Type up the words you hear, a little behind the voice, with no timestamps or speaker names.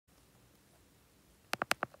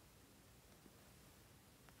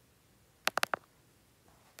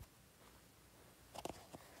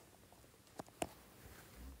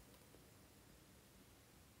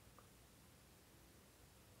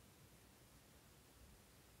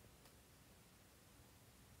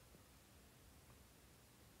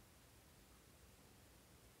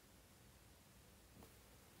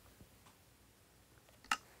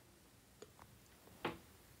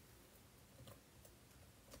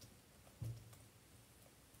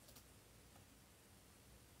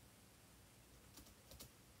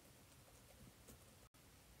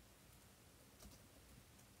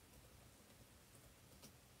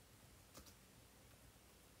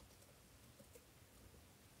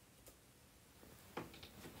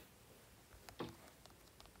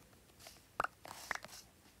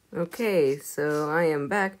Okay, so I am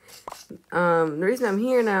back. The reason I'm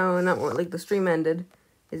here now and not like the stream ended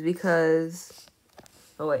is because,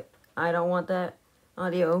 oh wait, I don't want that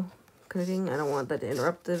audio connecting. I don't want that to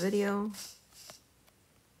interrupt the video.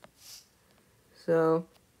 So,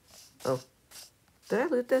 oh, did I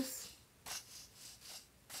loot this?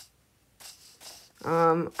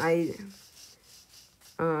 The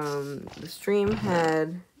stream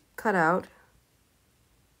had cut out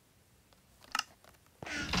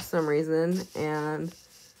for some reason, and,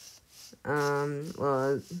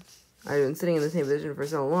 well, I've been sitting in the same position for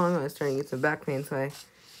so long, I was starting to get some back pain, so I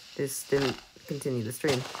just didn't continue the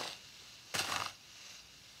stream.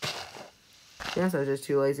 Yeah, so I was just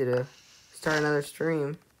too lazy to start another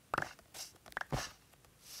stream.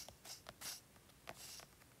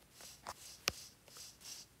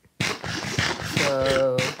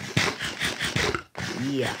 So,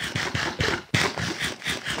 yeah.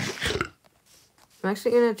 I'm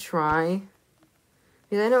actually gonna try,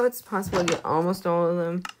 because I know it's possible to get almost all of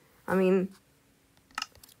them. I mean,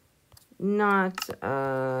 not,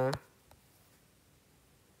 well,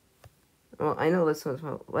 I know this one's,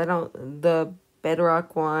 the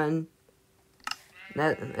bedrock one,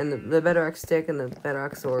 that, and the bedrock stick and the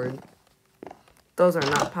bedrock sword, those are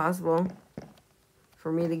not possible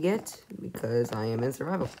for me to get, because I am in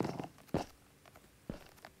survival.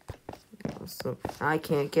 So, I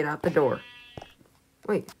can't get out the door.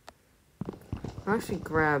 Wait. I'll actually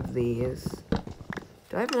grab these.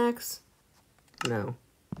 Do I have an axe? No.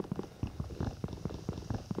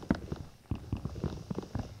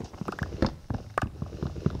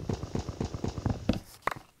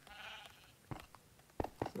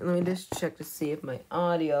 Let me just check to see if my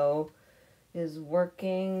audio is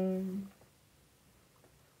working.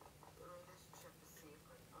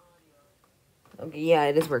 Okay, yeah,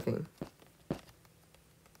 it is working.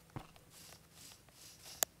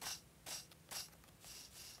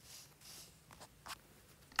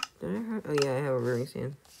 Did I have? Oh yeah, I have a brewing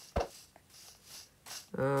stand.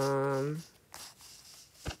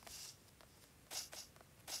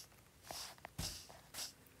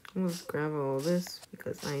 Let's grab all this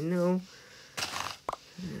because I know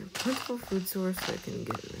plentiful food source. I can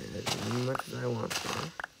get as much as I want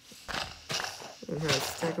for. And have a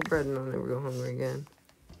stack of bread and I'll never go hungry again.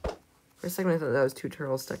 For a second I thought that was two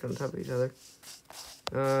turtles stuck on top of each other.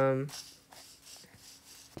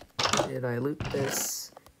 Did I loot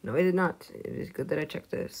this? No, I did not. It is good that I checked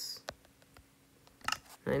this.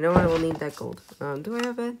 I know I will need that gold. Do I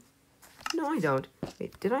have it? No, I don't.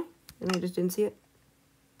 Wait, did I? And I just didn't see it?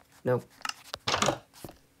 Nope.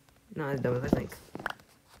 Not as dumb as I think.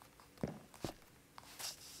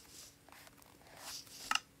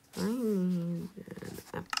 I need an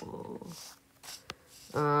apple.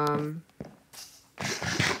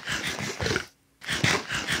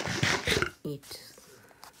 Eat.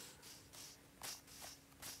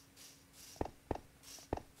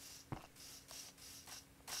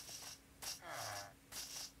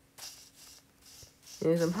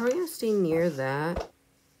 Anyways, I'm probably gonna stay near that.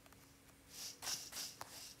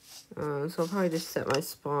 So I'll probably just set my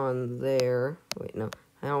spawn there. Wait, no.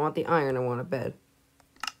 I don't want the iron, I want a bed.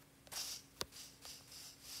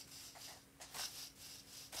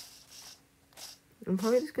 I'm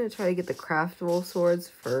probably just gonna try to get the craftable swords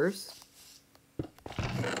first.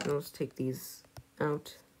 Let's take these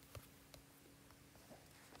out.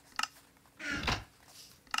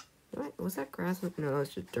 What? Was that grass? No,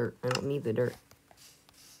 it's just dirt. I don't need the dirt.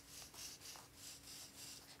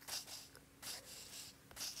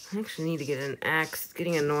 I actually need to get an axe. It's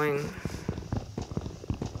getting annoying.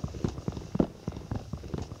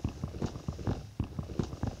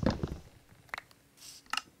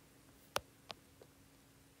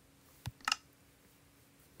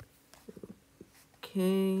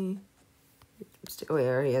 Okay. Oh, yeah, I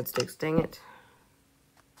already had sticks. Dang it.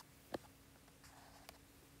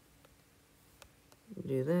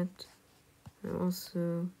 Do that. And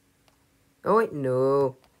also... Oh, wait,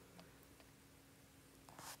 no.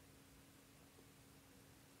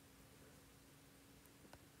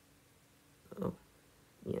 Oh.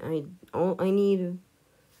 Yeah, I need...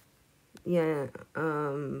 Yeah,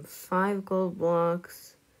 5 gold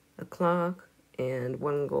blocks, a clock, and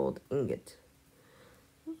 1 gold ingot.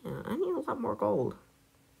 Yeah, I need a lot more gold.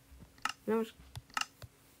 You know,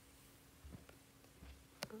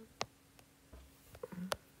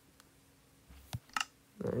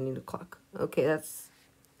 I need a clock. Okay, that's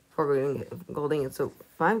 4 gold ingots. So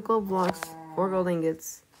 5 gold blocks, 4 gold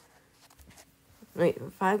ingots. Wait,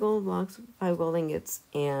 5 gold blocks, 5 gold ingots,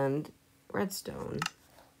 and redstone.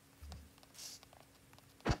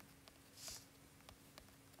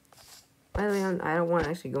 By the way, I don't want to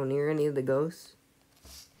actually go near any of the ghosts.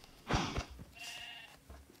 I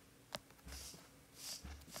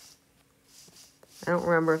don't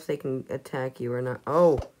remember if they can attack you or not.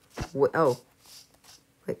 Oh. Oh.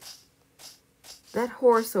 Wait. That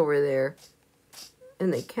horse over there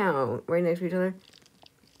and the cow right next to each other.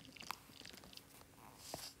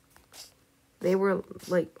 They were,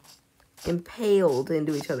 like, impaled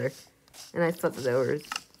into each other. And I thought that they were...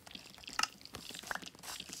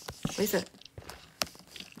 What is that?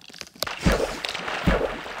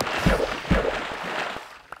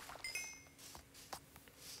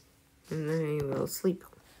 And they will sleep.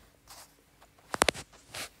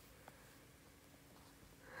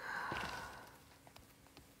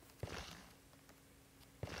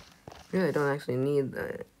 Really, I don't actually need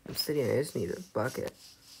the obsidian. I just need a bucket.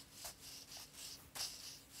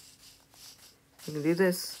 I can do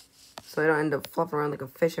this so I don't end up flopping around like a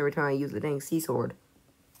fish every time I use the dang sea sword.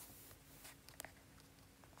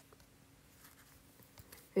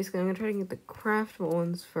 Basically, I'm going to try to get the craftable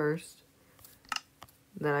ones first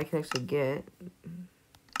that I can actually get.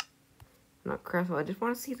 Not craftable, I just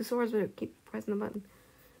want to see the swords, but I keep pressing the button.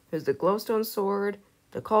 There's the glowstone sword,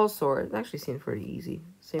 the coal sword. It actually seems pretty easy.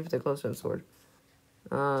 Same for the glowstone sword.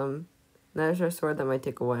 There's our sword that might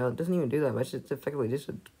take a while. It doesn't even do that much. It's effectively just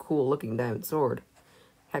a cool looking diamond sword.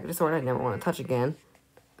 Heck, the sword I never want to touch again.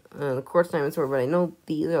 The quartz diamond sword, but I know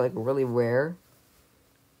these are like really rare.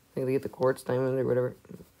 I think they get the quartz diamond or whatever.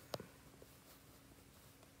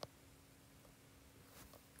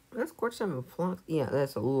 That's quartz diamond flux. Yeah,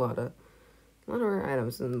 that's a lot of rare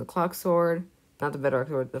items. And the clock sword, not the bedrock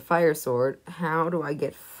sword, the fire sword. How do I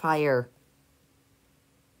get fire?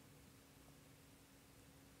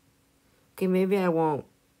 Okay, maybe I won't.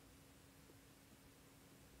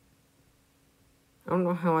 I don't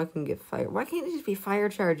know how I can get fire. Why can't it just be fire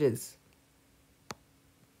charges?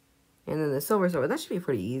 And then the silver sword. That should be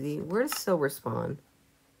pretty easy. Where does silver spawn?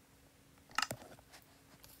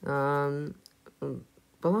 Below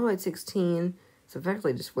at 16. It's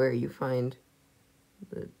effectively just where you find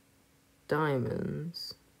the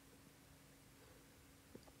diamonds.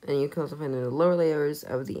 And you can also find in the lower layers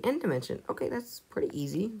of the end dimension. Okay, that's pretty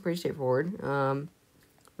easy. Pretty straightforward.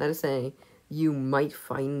 That is saying you might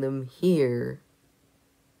find them here.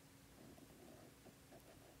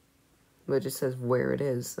 But it just says where it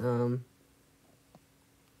is.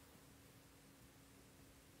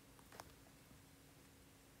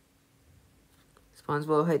 Spawns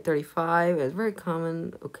below height 35. It's very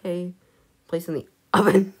common. Okay. Place in the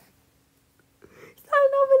oven. It's not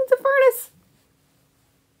an oven, it's a furnace.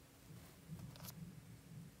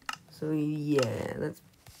 So yeah, that's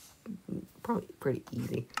probably pretty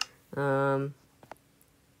easy. I'll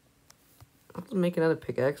just make another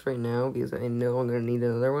pickaxe right now because I know I'm gonna need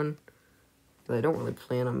another one. But I don't really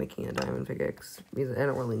plan on making a diamond pickaxe because I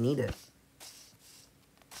don't really need it.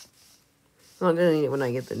 Well, I'm gonna need it when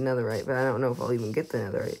I get the netherite, but I don't know if I'll even get the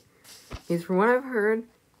netherite. Because from what I've heard,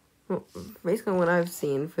 well, basically what I've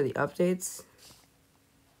seen for the updates,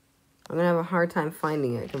 I'm gonna have a hard time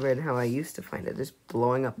finding it compared to how I used to find it, just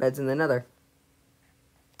blowing up beds in the nether.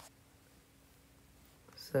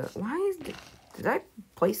 So, why is the... Did I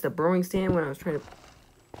place the brewing stand when I was trying to...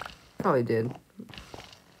 Probably did.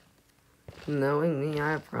 Knowing me,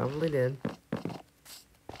 I probably did.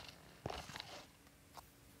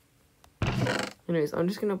 Anyways, I'm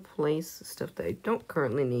just gonna place stuff that I don't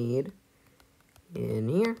currently need in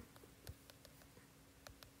here.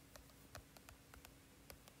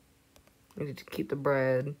 I need to keep the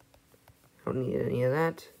bread. I don't need any of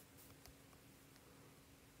that.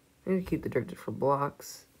 I need to keep the dirt for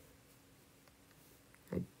blocks.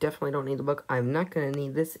 I definitely don't need the book. I'm not gonna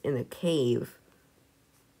need this in a cave.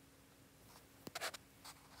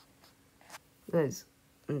 It's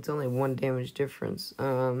only 1 damage difference.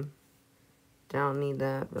 Don't need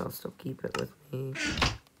that, but I'll still keep it with me.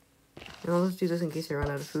 And I'll just do this in case I run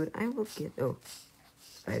out of food. I will get... Oh,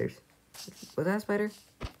 spiders. Was that a spider?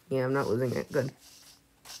 Yeah, I'm not losing it. Good.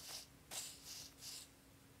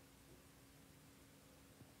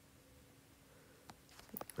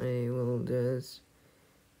 I will just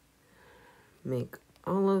make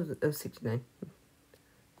all of... Oh, 69.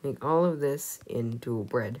 Make all of this into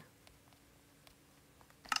bread.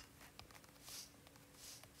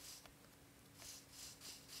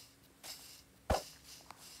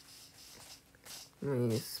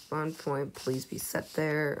 My spawn point, please be set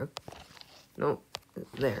there. Nope,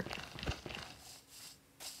 there.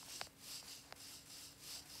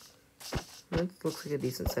 That looks like a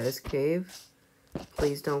decent sized cave.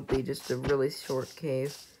 Please don't be just a really short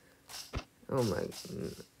cave. Oh my,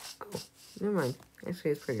 oh, never mind.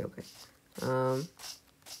 Actually, it's pretty okay.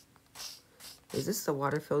 Is this the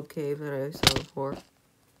water-filled cave that I saw before?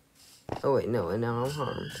 Oh wait, no, and now I'm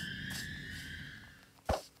harmed.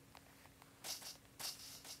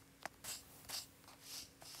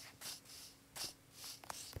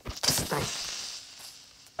 Die.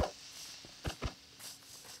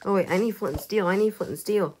 Oh wait, I need flint and steel. I need flint and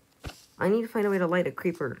steel. I need to find a way to light a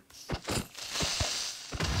creeper.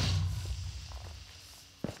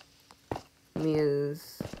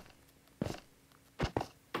 Is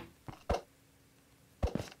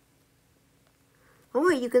oh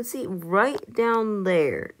wait, you can see right down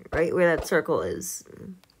there, right where that circle is,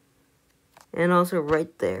 and also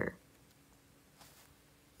right there.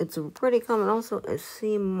 It's pretty common. Also, I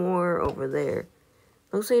see more over there.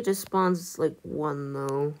 Looks like it just spawns like one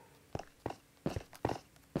though.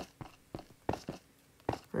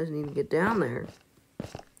 I just need to get down there.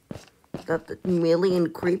 That the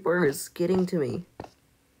million creeper is getting to me.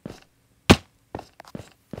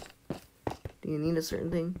 Do you need a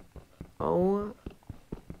certain thing? Oh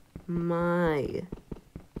my.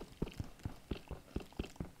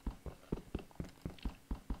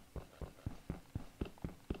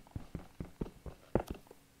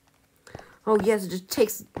 Oh yes, it just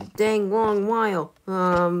takes a dang long while.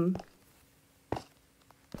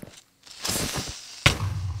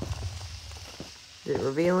 Did it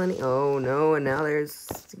reveal any? Oh no, and now there's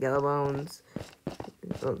skelebones.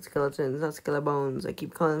 Oh, skeletons, not skelebones. I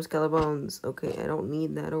keep calling them skelebones. Okay, I don't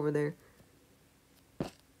need that over there.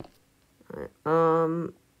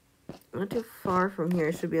 Alright, not too far from here,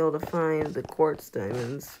 I should be able to find the quartz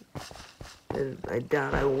diamonds. I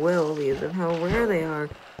doubt I will because of how rare they are.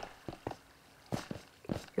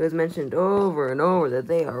 It was mentioned over and over that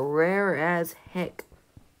they are rare as heck.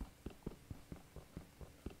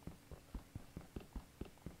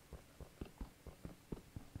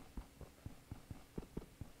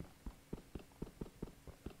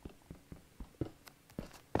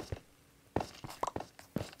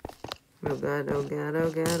 Oh god, oh god,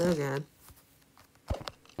 oh god, oh god.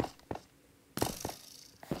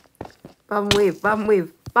 Bomb weave, bomb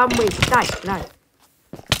weave, bomb weave, die, die.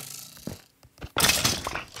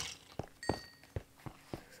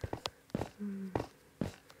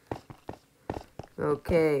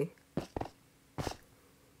 Okay.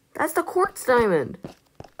 That's the quartz diamond.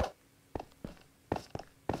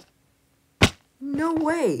 No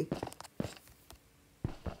way.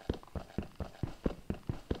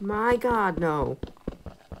 My god, no.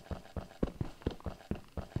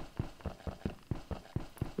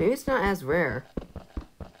 Maybe it's not as rare.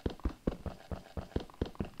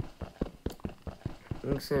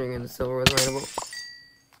 I'm considering the silver was mineable.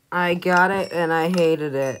 I got it and I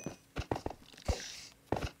hated it.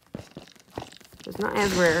 It's not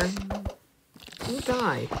as rare. You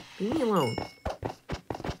die. Leave me alone.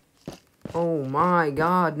 Oh my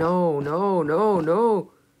god, no, no, no,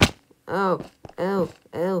 no. Oh, oh,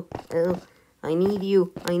 oh, oh. I need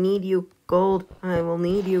you. I need you. Gold, I will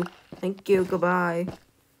need you. Thank you, goodbye.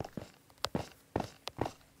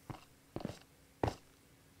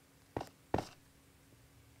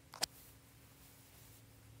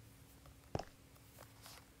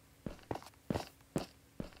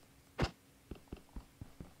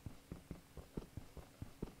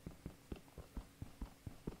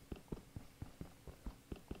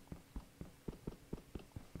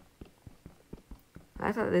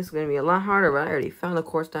 I thought this was going to be a lot harder, but I already found the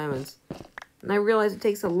quartz diamonds. And I realized it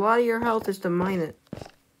takes a lot of your health just to mine it.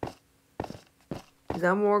 Is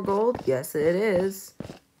that more gold? Yes, it is.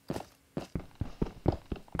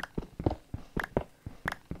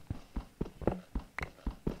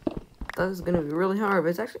 I thought this was going to be really hard, but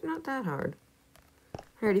it's actually not that hard. I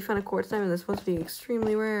already found a quartz diamond that's supposed to be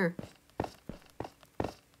extremely rare.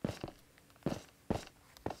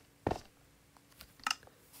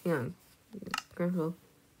 Yeah. Grateful.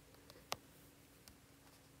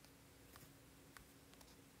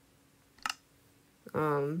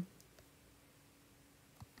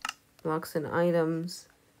 Blocks and items.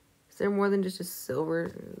 Is there more than just a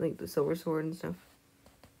silver, like the silver sword and stuff?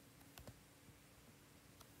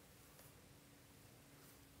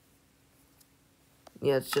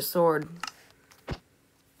 Yeah, it's just sword.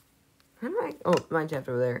 How do I, oh, mine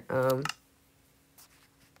chapter over there. How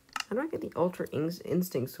do I get the Ultra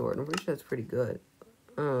Instinct sword? I'm pretty sure that's pretty good.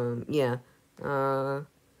 Yeah.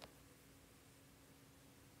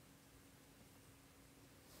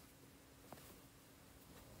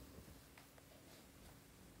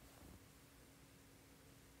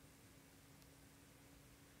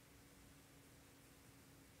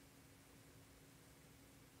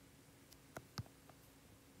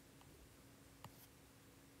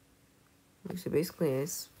 So basically,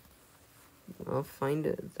 I'll find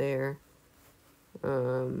it there.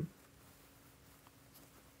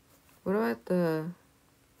 What about the...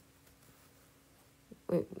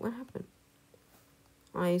 Wait, what happened?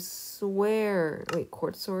 I swear... Wait,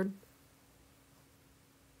 quartz sword?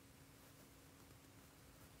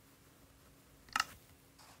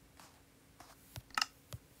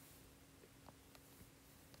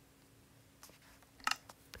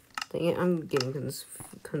 Dang it, I'm getting confused.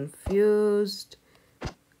 Confused.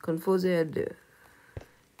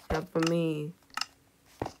 Help me.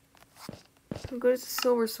 How good is a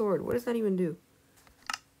silver sword? What does that even do?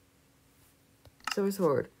 Silver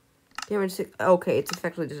sword. Damage 6. Okay, it's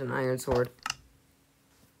effectively just an iron sword.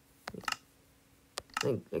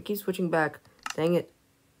 I keep switching back. Dang it.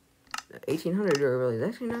 1800 durability.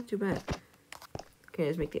 That's actually not too bad. Okay,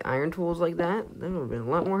 let's make the iron tools like that. That would have been a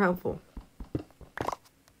lot more helpful.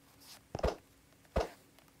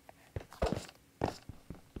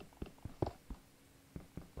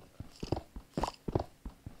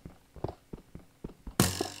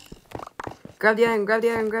 Grab the iron, grab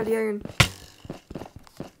the iron, grab the iron.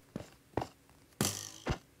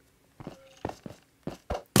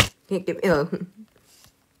 Can't get me. Oh.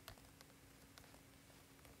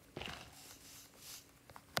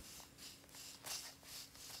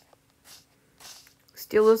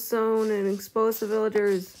 Steal a stone and expose the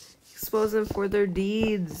villagers. Expose them for their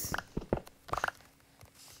deeds.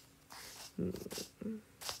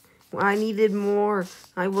 I needed more.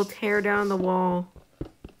 I will tear down the wall.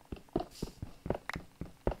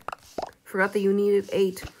 Forgot that you needed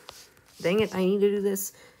 8. Dang it, I need to do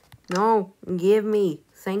this. No, give me.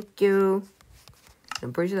 Thank you.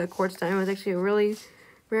 I'm pretty sure that quartz diamond is actually a really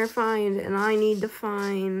rare find, and I need to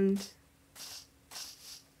find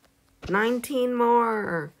 19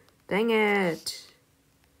 more. Dang it.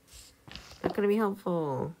 Not gonna be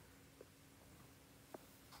helpful.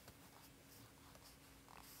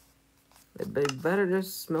 It'd be better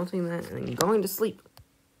just smelting that and going to sleep.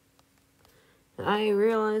 I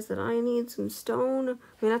realized that I need some stone. I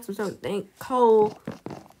mean, not some stone, dang, coal.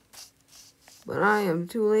 But I am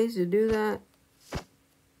too lazy to do that.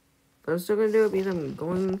 But I'm still gonna do it because I'm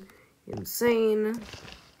going insane.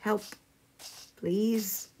 Help.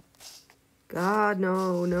 Please. God,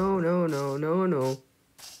 no, no, no, no, no, no.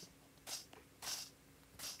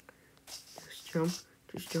 Just jump.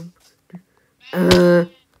 Just jump.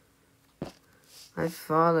 I've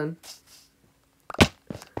fallen.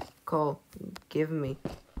 Cole, give me.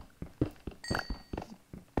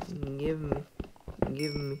 Give me.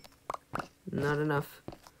 Give me. Not enough.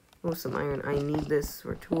 Oh, some iron. I need this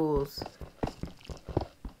for tools.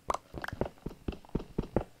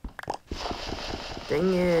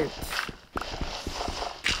 Dang it.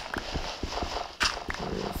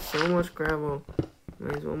 There's so much gravel.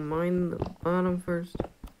 Might as well mine the bottom first.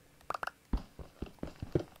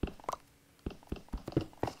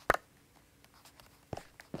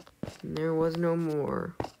 And there was no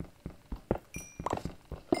more.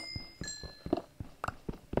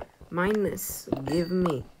 Mine this. Give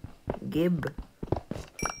me. Give.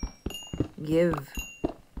 Give.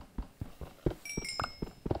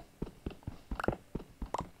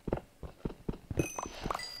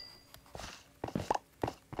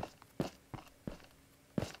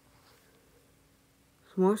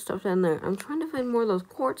 Some more stuff down there. I'm trying to find more of those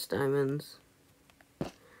quartz diamonds.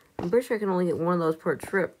 I'm pretty sure I can only get one of those per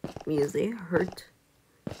trip because they hurt.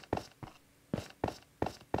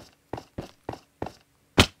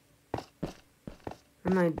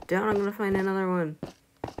 And I doubt I'm gonna find another one,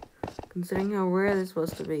 considering how rare they're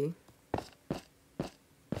supposed to be.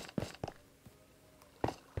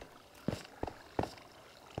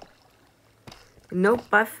 Nope,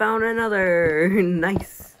 I found another.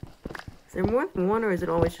 Nice. Is there more than one, or is it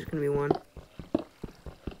always just gonna be one?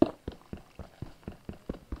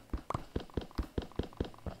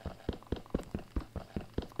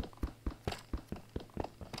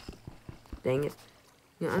 Dang it.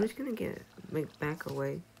 Yeah, I'm just gonna make back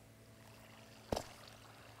away.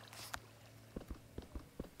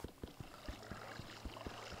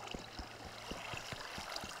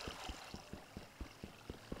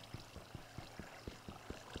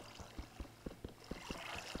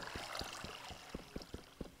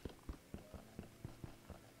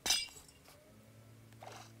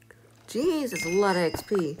 Jeez, that's a lot of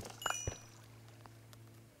XP.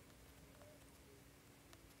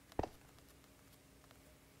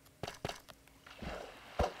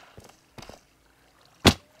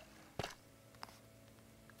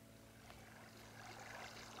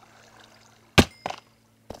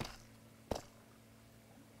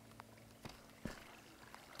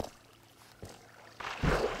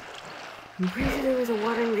 I'm pretty sure there was a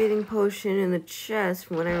water-breathing potion in the chest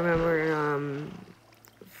from what I remember,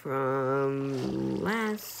 from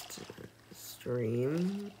last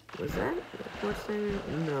stream. Was that what's that?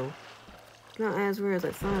 No. It's not as rare as I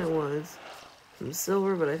thought it was. Some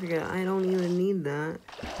silver, but I figured I don't even need that.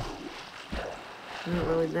 Not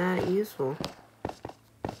really that useful.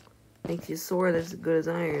 Makes your sword as good as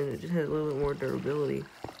iron. It just has a little bit more durability.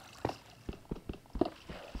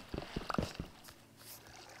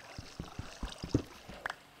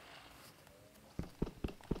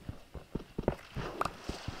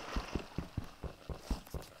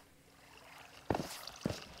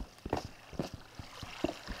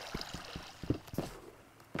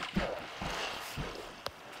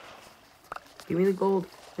 Give me the gold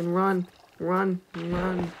and run, run,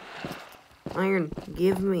 run. Iron,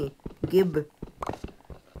 give me. Gibbous.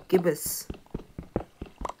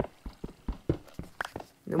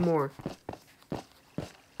 No more.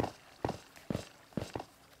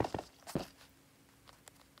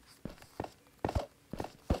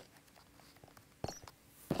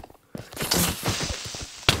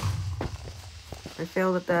 I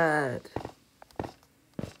failed at that.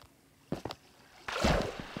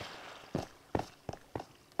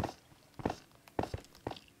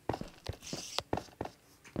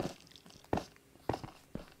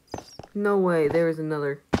 No way, there is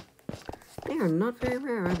another. They are not very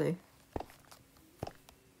rare, are they?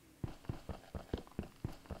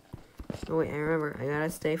 Oh wait, I remember. I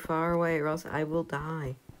gotta stay far away or else I will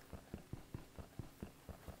die.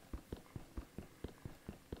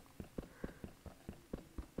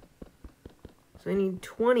 So I need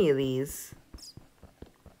 20 of these.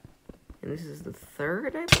 And this is the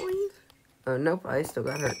third, I believe? Oh, nope, I still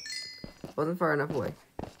got hurt. Wasn't far enough away.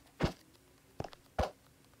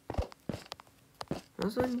 I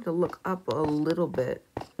also need to look up a little bit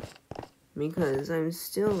because I'm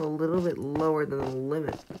still a little bit lower than the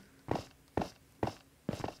limit.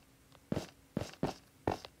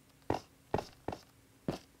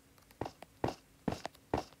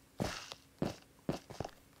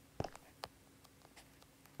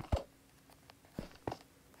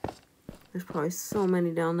 There's probably so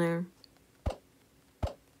many down there.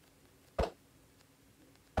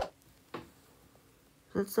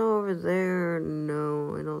 That's over there.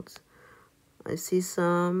 No, I don't. I see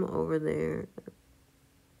some over there.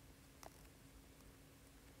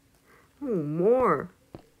 Oh, more.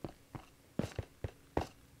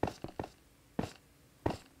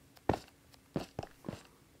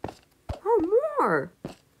 Oh, more.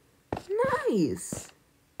 Nice.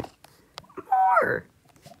 More.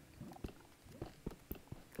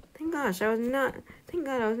 Thank gosh, I was not. Thank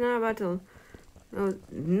God I was not about to. I was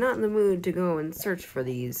not in the mood to go and search for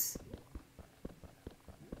these.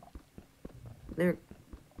 They're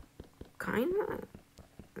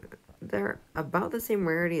they're about the same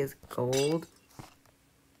rarity as gold.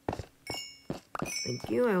 Thank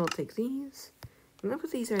you, I will take these. I'm gonna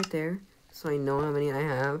put these right there, so I know how many I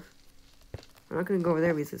have. I'm not gonna go over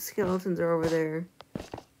there because the skeletons are over there.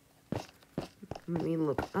 Let me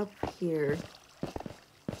look up here.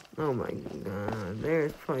 Oh my god,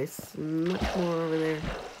 there's probably much more over there.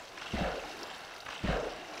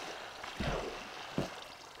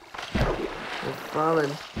 I've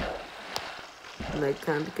fallen. And I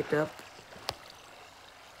can't get up.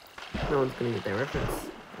 No one's gonna get that reference.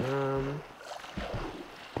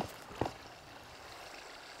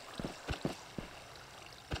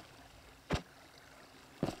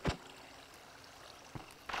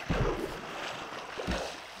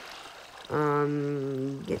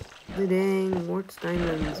 Get the dang quartz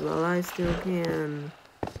diamonds while I still can.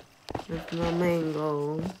 That's my main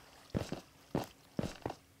goal.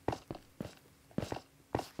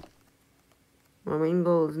 My main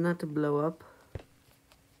goal is not to blow up.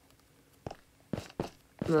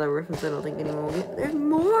 Another reference I don't think anyone will get. There's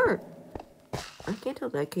more! I can't tell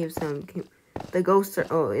that cave sound came. The ghosts are.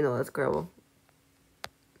 Oh, you know, that's gravel.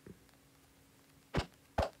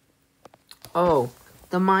 Oh,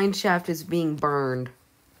 the mine shaft is being burned.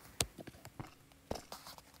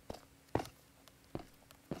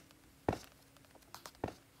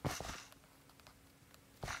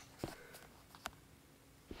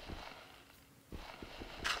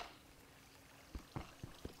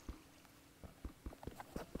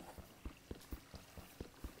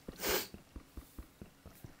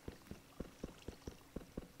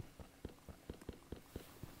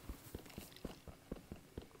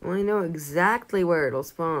 Well, I know exactly where it'll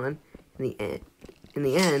spawn in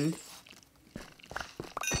the end.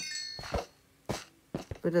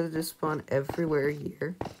 But does it just spawn everywhere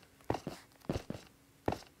here?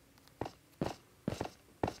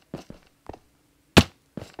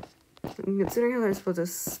 Considering how they're supposed to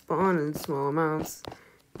spawn in small amounts,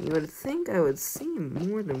 you would think I would see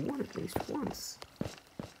more than one at least once.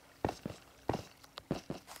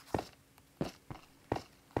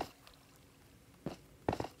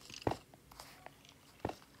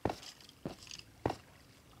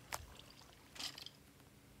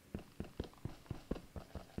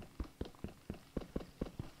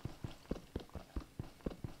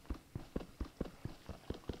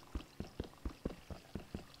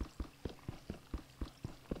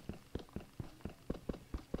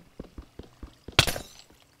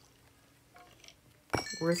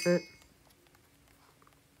 Worth it.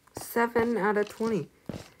 7 out of 20.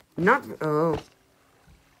 Not. Oh.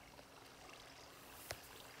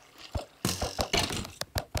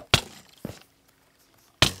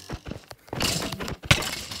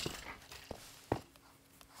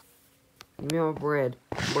 Meal bread.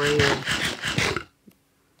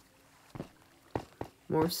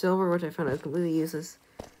 More silver, which I found out completely useless.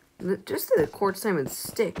 Just the quartz diamond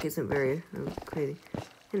stick isn't very crazy.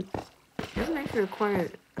 And it doesn't actually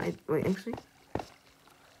require. Wait, actually.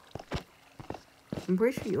 I'm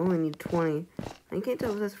pretty sure you only need 20. I can't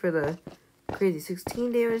tell if that's for the crazy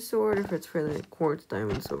 16 damage sword or if it's for the quartz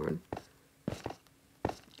diamond sword.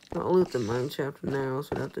 I'll loot the mine shaft now, so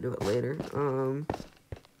I don't have to do it later. Okay,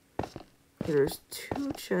 there's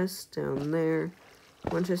 2 chests down there.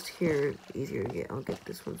 1 chest here, easier to get. I'll get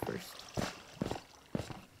this one first.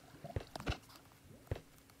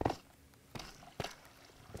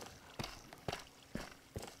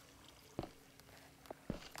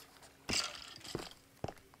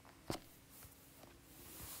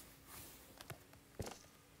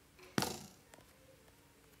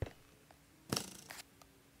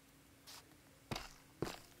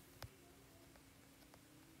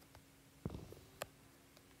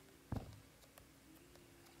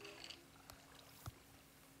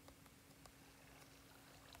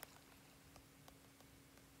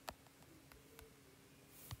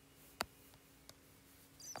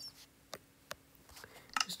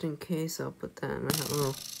 Just in case, I'll put that in my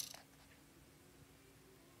little.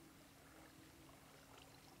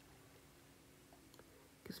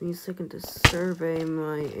 Gives me a second to survey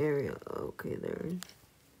my area. Okay, there.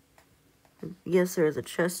 Yes, there is a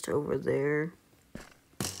chest over there.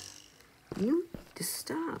 You need to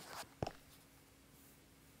stop.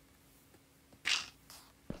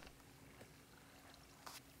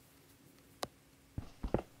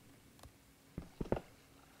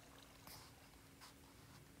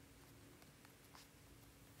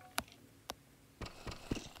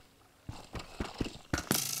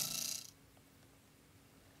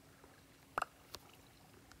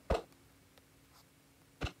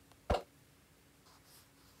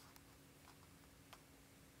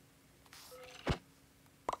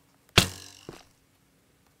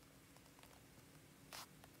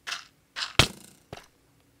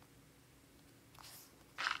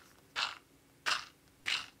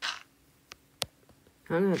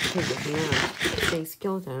 I'm gonna have to take this now. Take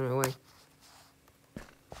skeleton out of my way.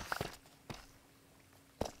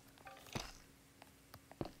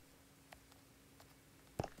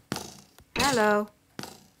 Hello.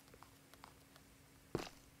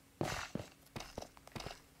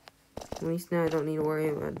 At least now I don't need to worry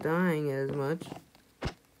about dying as much.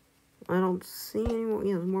 I don't see any more.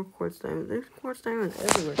 Yeah, there's more quartz diamonds. There's quartz diamonds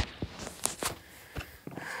everywhere.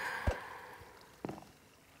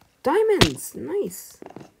 Diamonds! Nice!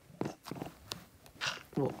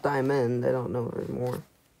 Well, diamond. I don't know if there's more.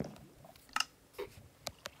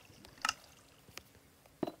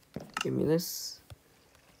 Give me this.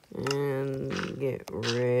 And get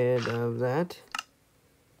rid of that.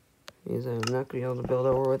 Because I'm not going to be able to build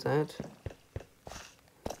over with that.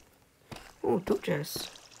 Oh, 2 chests.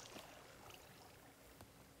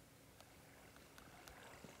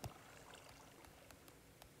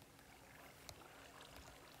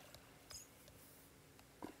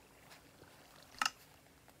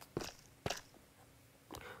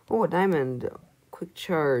 Oh, a diamond. Quick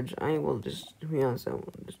charge. I will just, to be honest, I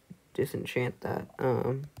will just disenchant that.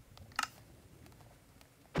 I'm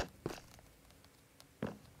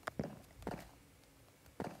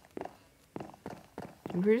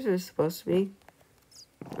pretty sure it's supposed to be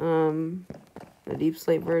a deep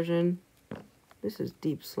slate version. This is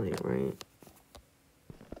deep slate, right?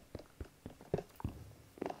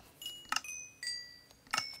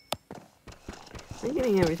 I'm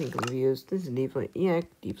getting everything confused. This is deep slate. Yeah,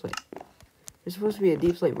 deep slate. There's supposed to be a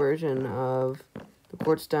deep slate version of the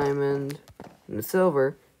quartz diamond and the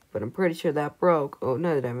silver, but I'm pretty sure that broke. Oh,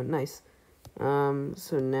 another diamond. Nice.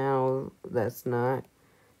 So now that's not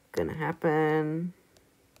gonna happen.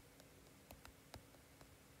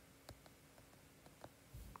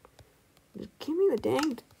 the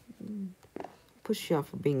danged. Push you off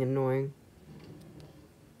for being annoying.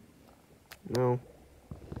 No.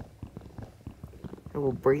 I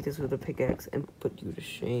will break this with a pickaxe and put you to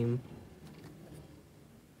shame.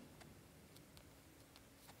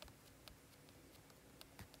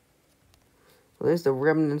 Well, there's the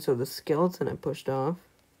remnants of the skeleton I pushed off.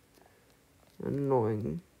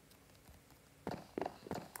 Annoying.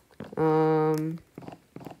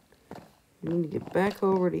 I need to get back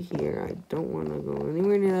over to here. I don't want to go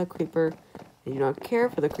anywhere near that creeper. I do not care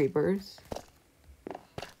for the creepers.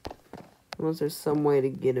 Unless there's some way to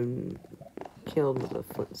get him killed with a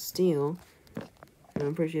foot of steel. And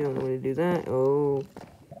I'm pretty sure I don't know how to do that. Oh.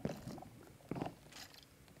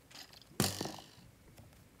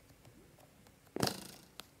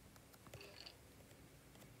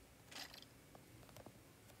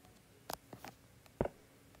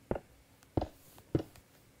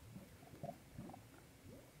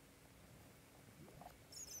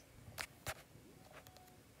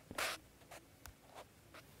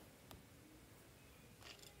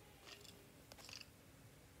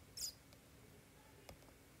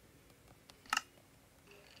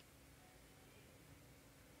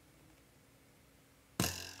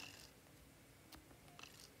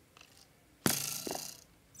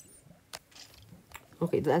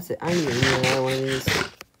 Okay, that's it. I need another one of these.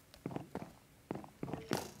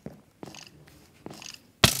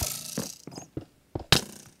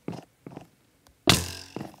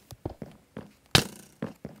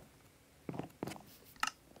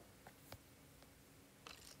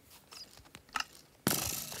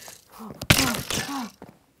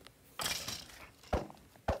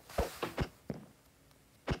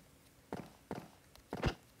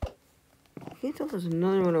 I can't tell if there's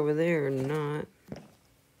another one over there or not.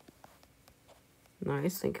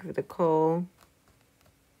 Nice, thank you for the coal.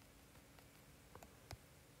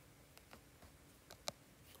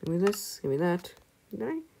 Give me this, give me that.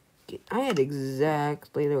 Did I had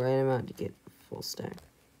exactly the right amount to get full stack.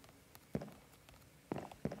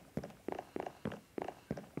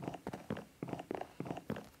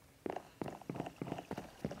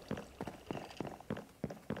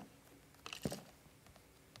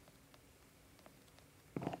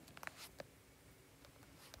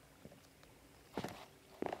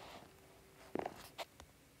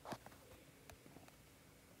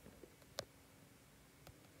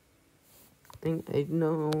 I think I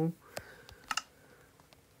know.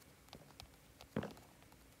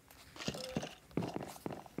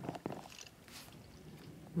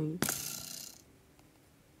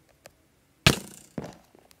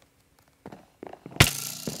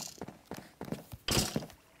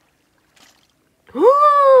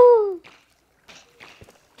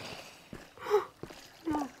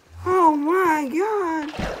 Oh my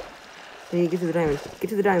god! I need to get to the diamond. Get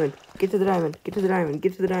to the diamond. Get to the diamond. Get to the diamond.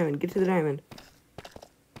 Get to the diamond. Get to the diamond.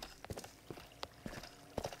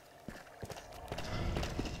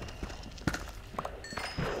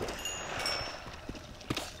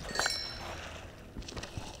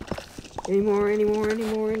 Anymore, anymore,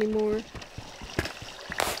 anymore, anymore.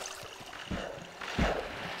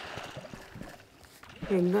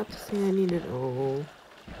 I got the thing I needed. Oh.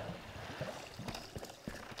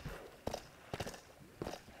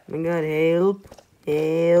 Oh my god, help.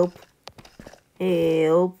 Help.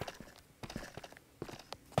 Help.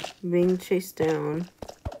 I'm being chased down.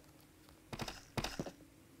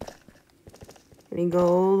 Any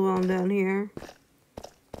gold while I'm down here?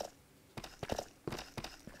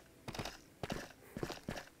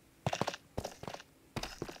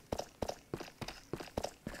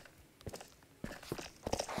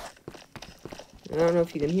 I don't know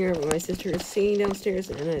if you can hear it, but my sister is singing downstairs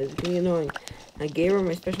and it is getting annoying. I gave her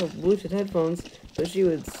my special Bluetooth headphones so she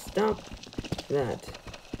would stop that.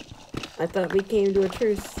 I thought we came to a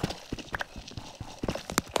truce.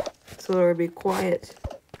 So it would be quiet.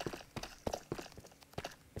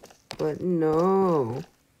 But no.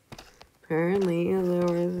 Apparently there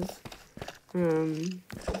was something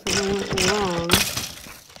went wrong.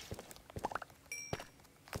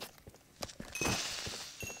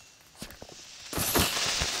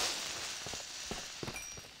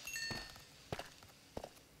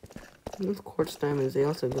 With quartz diamonds, they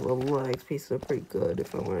also give a lot of XP, so they're pretty good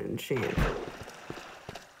if I want to enchant.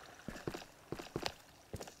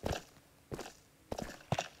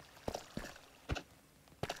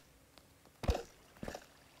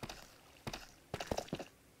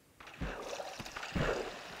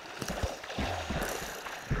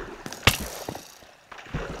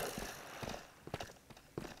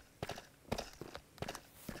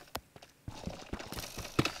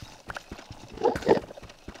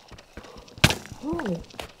 Oh.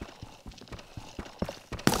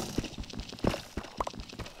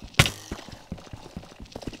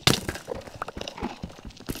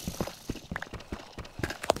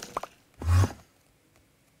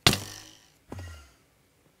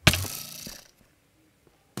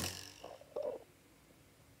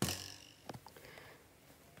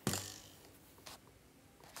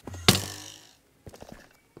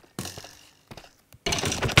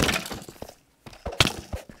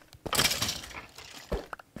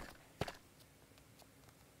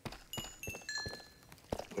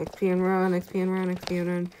 XP and run, XP and run, XP and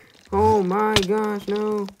run. Oh my gosh,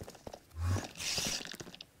 no.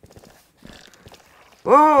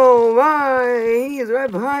 Oh my, he is right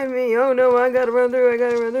behind me. Oh no, I gotta run through, I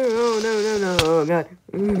gotta run through. Oh no, no, no, oh god.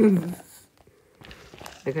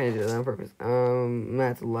 I kind of did that on purpose.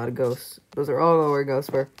 That's a lot of ghosts. Those are all where ghosts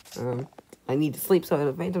were. I need to sleep so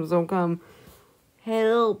the phantoms don't come.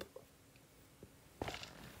 Help.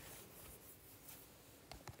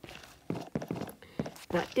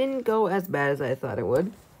 That didn't go as bad as I thought it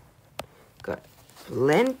would. Got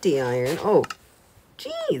plenty iron. Oh,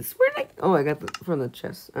 jeez, where did I? Oh, I got the from the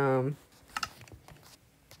chest. And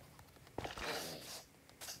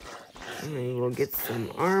we'll get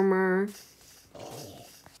some armor.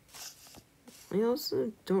 I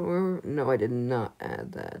also don't remember. No, I did not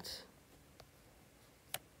add that.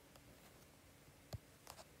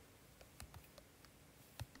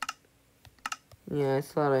 Yeah, I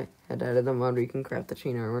thought I had added the mod where you can craft the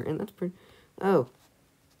chain armor, and that's pretty. Oh.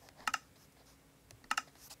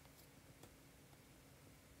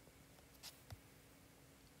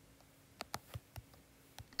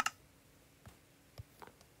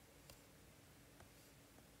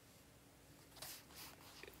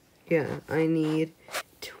 Yeah, I need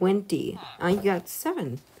 20. I got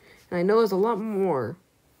 7. And I know there's a lot more.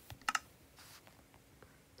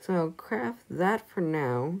 So I'll craft that for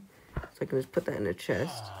now. So I can just put that in a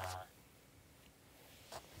chest.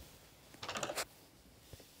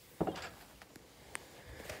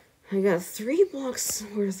 I got 3 blocks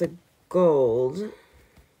worth of gold.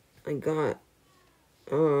 I got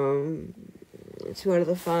 2 out of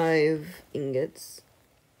the 5 ingots.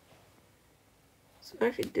 So I'm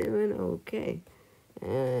actually doing okay.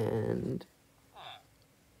 And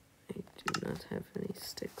I do not have any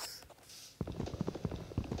sticks.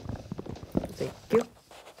 Thank you.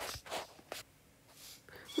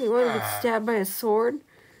 You want to get stabbed by a sword?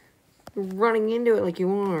 You're running into it like you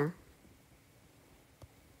are.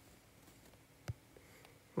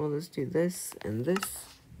 Well, let's do this and this.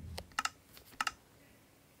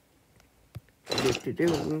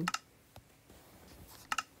 Do.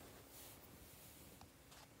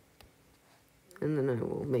 And then I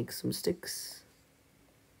will make some sticks.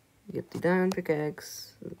 Get the diamond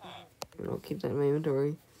pickaxe. And I'll keep that in my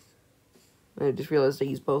inventory. I just realized I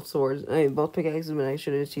used both swords. I mean, both pickaxes, but I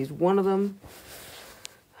should have just used one of them.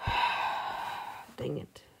 Dang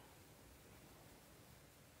it.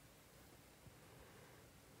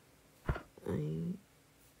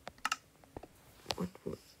 What?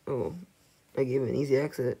 Oh, I gave him an easy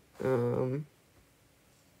exit. I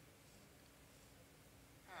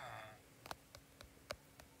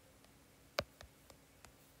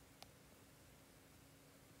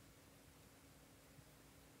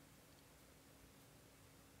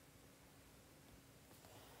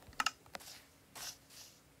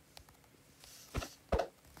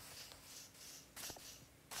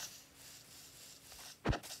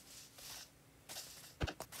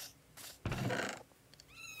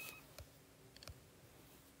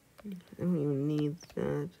don't even need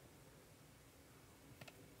that.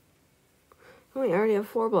 Oh, I already have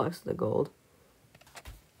 4 blocks of the gold.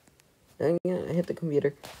 Dang it, I hit the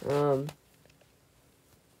computer. Oh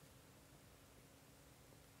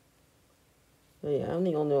yeah, I'm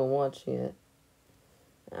the only one watching it.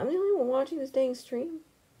 I'm the only one watching this dang stream?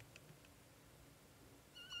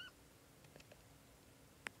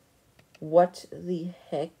 What the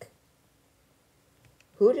heck?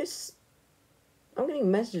 Who just... I'm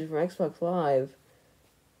getting messages from Xbox Live.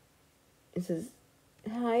 It says,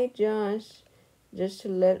 "Hi Josh, just to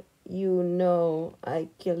let you know I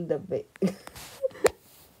killed the baby."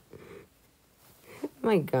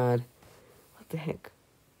 My god. What the heck?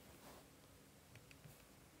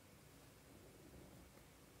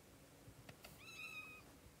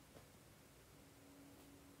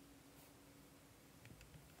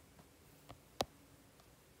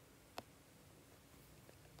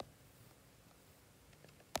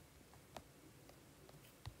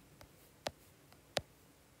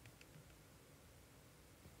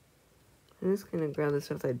 I'm just gonna grab the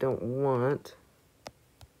stuff I don't want.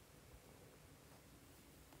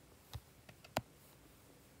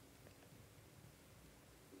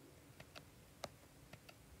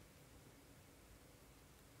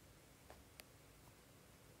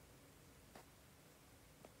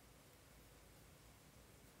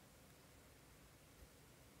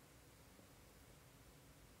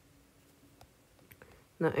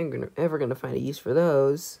 Not ever gonna find a use for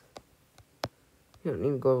those. You don't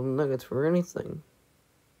need golden nuggets for anything.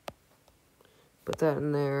 Put that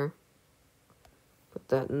in there. Put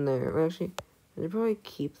that in there. Actually, I should probably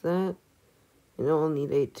keep that And I'll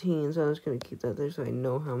need 18, so I'm just going to keep that there so I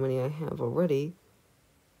know how many I have already.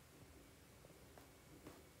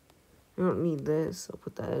 I don't need this. I'll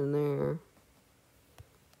put that in there.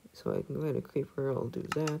 So I can go ahead and creeper. I'll do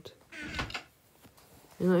that.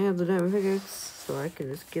 And I have the diamond pickaxe, so I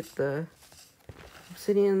can just get the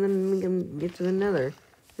obsidian and then we can get to the nether.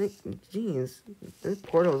 Jeez, this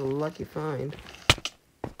portal is a lucky find.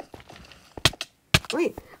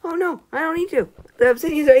 Wait, oh no, I don't need to. The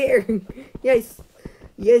obsidian's right here. Yes,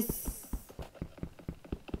 yes.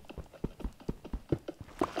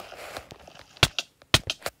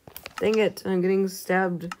 Dang it, I'm getting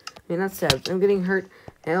stabbed. I mean, not stabbed, I'm getting hurt.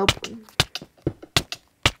 Help.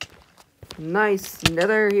 Nice,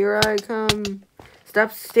 nether, here I come.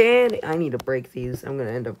 Stop standing. I need to break these. I'm gonna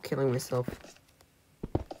end up killing myself.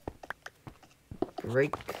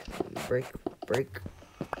 Break, break, break,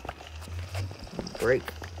 break,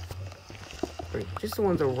 break. Just the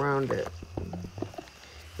ones around it.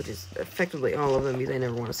 Which is effectively all of them because I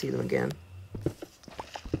never want to see them again.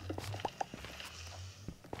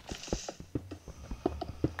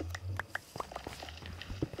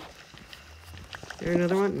 Is there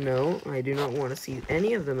another one? No, I do not want to see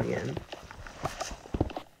any of them again.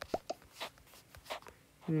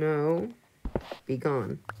 No. Be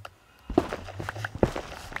gone.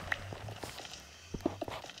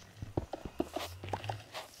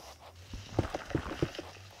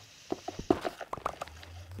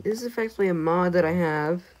 This is effectively a mod that I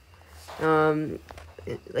have.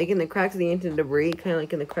 Like in the cracks of the ancient debris, kind of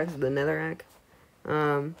like in the cracks of the netherrack.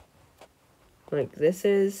 Like this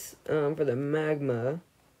is for the magma.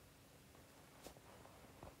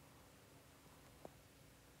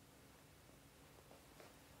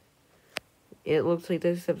 It looks like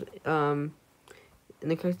this, except in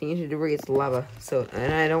the cracks of the ancient debris, it's lava. So,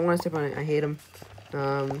 and I don't want to step on it. I hate them.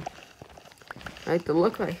 I like the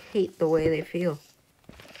look, but I hate the way they feel.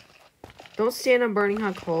 Don't stand on burning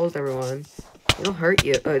hot coals, everyone. It'll hurt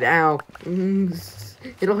you. Oh, ow.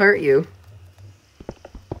 It'll hurt you.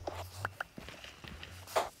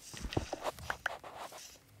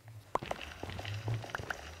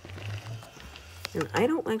 And I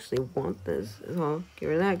don't actually want this. Oh, get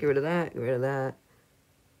rid of that, get rid of that, get rid of that.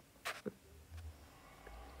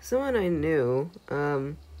 Someone I knew,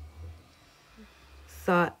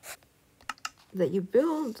 thought that you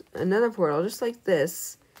build another portal just like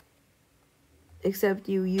this, except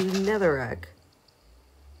you use netherrack.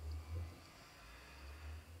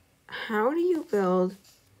 How do you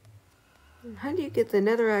get the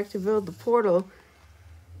netherrack to build the portal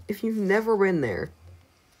if you've never been there?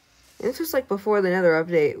 And it's just like before the nether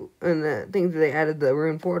update and the things that they added the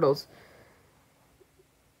rune portals.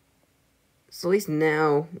 So at least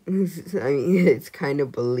now, I mean, it's kind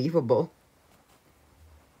of believable.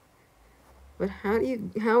 But how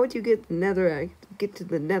would you get the netherrack to get to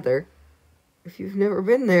the nether if you've never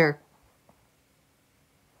been there?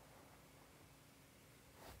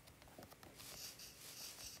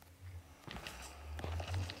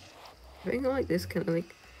 If I go like this, kind of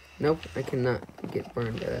like, nope, I cannot get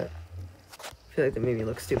burned by that. I feel like that made me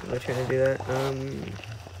look stupid by trying to do that.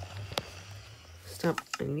 Stop.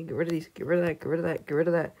 I need to get rid of these. Get rid of that. Get rid of that. Get rid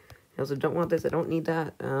of that. I also don't want this. I don't need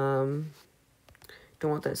that. Don't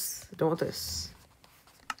want this. Don't want this.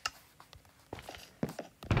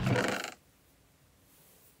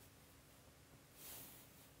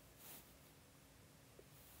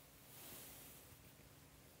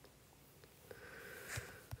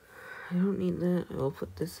 I don't need that. I'll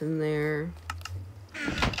put this in there.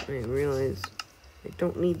 I realize I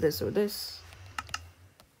don't need this or this.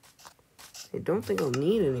 I don't think I'll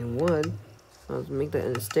need any wood. I'll just make that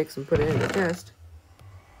into sticks and put it in the chest.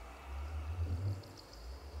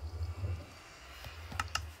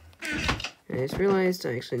 I just realized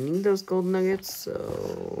I actually need those gold nuggets,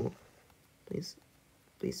 so please,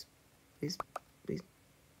 please, please, please,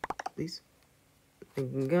 please. I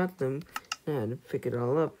got them. I had to pick it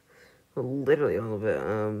all up. Well, literally all of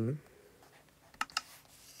it.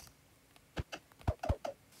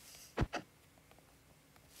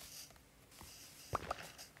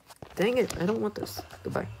 Dang it, I don't want this.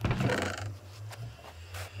 Goodbye.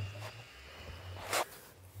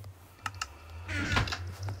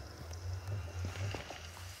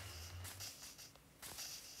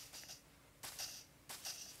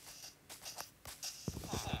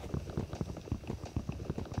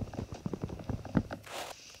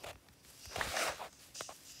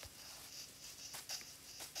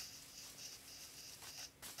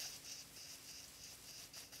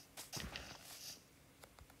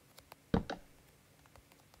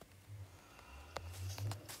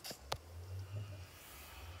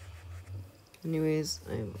 Anyways,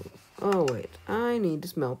 Oh, wait. I need to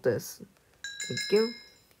smelt this. Thank you.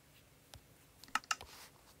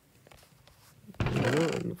 I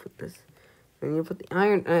need to put this. I need to put the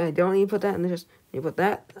iron. I don't need to put that in the chest. I need to put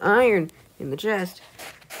that iron in the chest.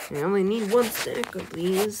 I only need 1 stack of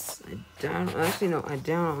these. I doubt. Actually, no. I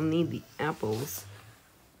doubt I'll need the apples.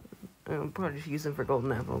 I'll probably just use them for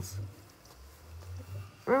golden apples.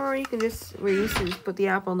 Or you can just just put the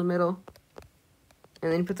apple in the middle,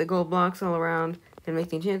 and then put the gold blocks all around, and make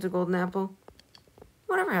the enchanted golden apple.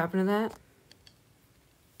 Whatever happened to that?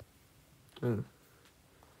 For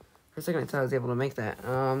a second, I thought I was able to make that.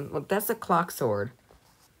 Look, that's a clock sword.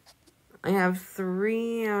 I have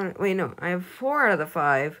 3 out. Wait, no, I have 4 out of the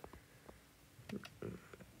 5.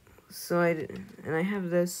 So and I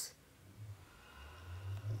have this.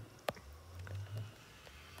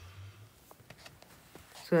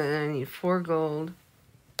 So I need 4 gold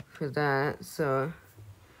for that. So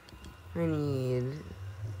I need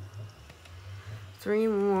 3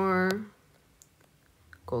 more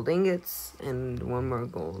gold ingots and 1 more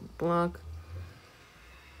gold block.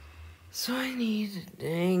 So I need,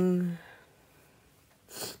 dang.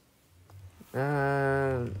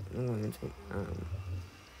 I'm going to take,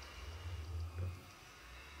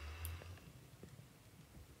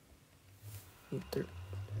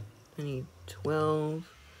 I need 12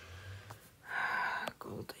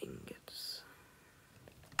 gold ingots.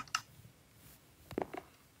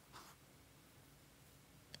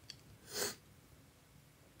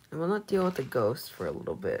 I will not deal with the ghost for a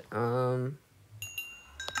little bit.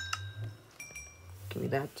 Give me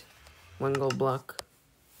that. 1 gold block.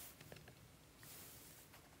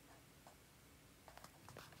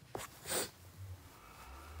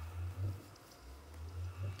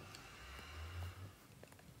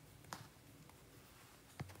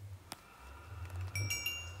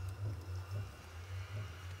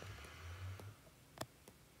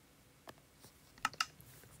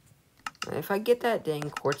 If I get that dang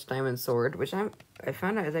quartz diamond sword, which I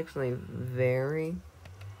found out is actually very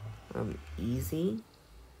easy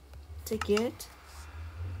to get.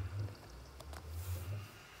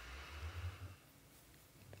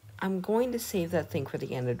 I'm going to save that thing for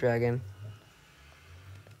the Ender Dragon.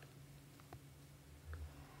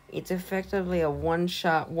 It's effectively a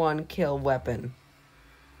one-shot, one-kill weapon.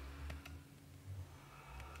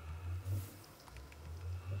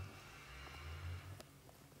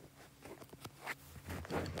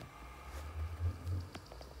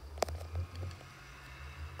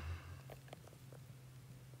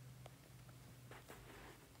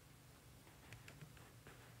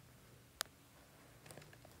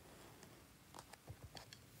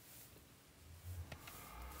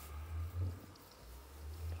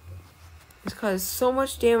 It's caused so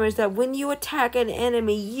much damage that when you attack an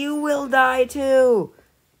enemy, you will die too.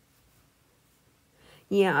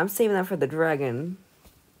 Yeah, I'm saving that for the dragon.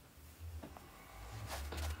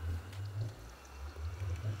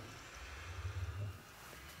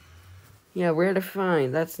 Yeah, where to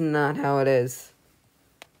find? That's not how it is.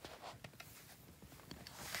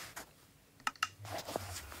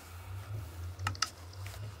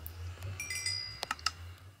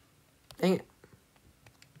 Dang it.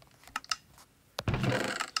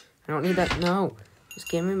 I don't need that. No. Just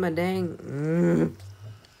give me my dang.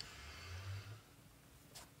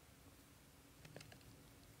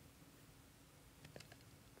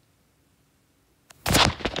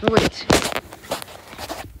 Oh, wait.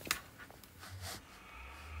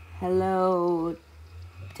 Hello,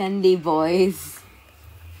 Tendy boys.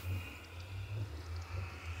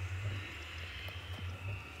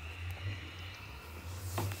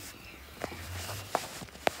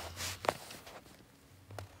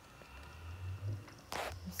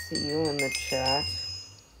 See you in the chat.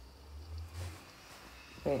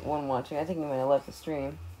 Wait, one watching. I think he might have left the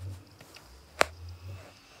stream.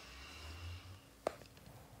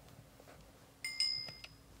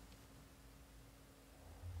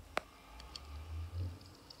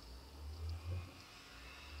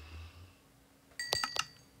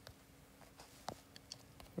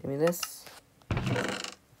 Give me this.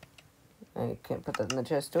 I can't put that in the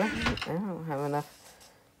chest, do I? I don't have enough.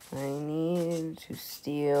 I need to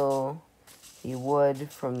steal the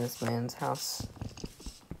wood from this man's house.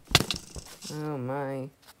 Oh my.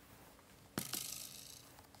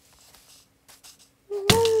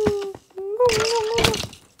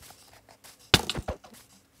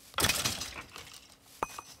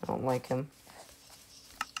 I don't like him.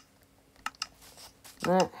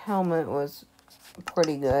 That helmet was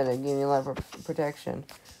pretty good. It gave me a lot of protection.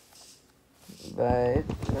 But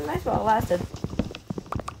nice while it lasted.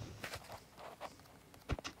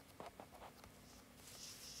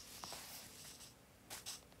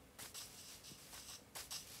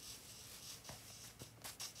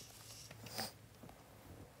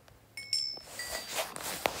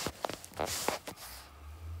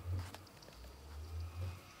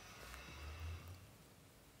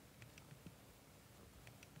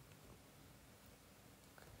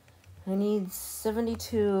 I need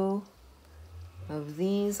 72 of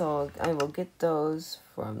these. I will get those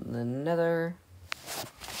from the Nether.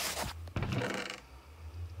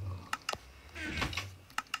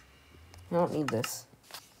 I don't need this.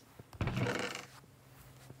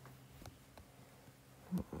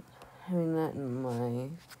 Having that in my...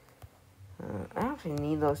 I actually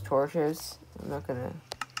need those torches. I'm not gonna...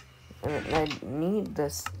 I need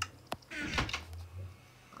this.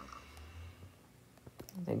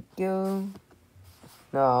 Thank you.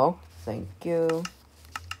 No, thank you.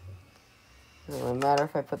 Doesn't really matter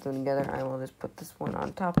if I put them together. I will just put this one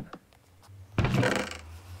on top.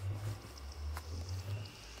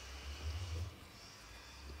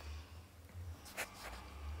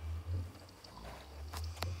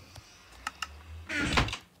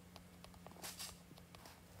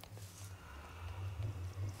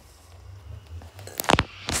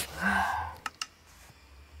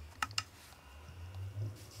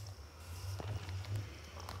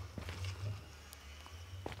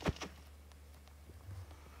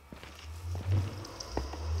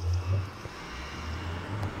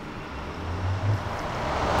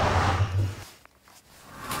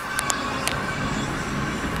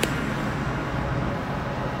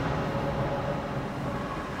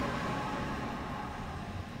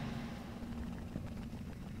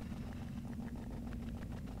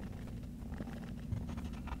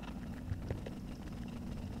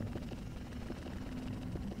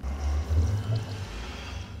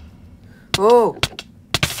 Oh!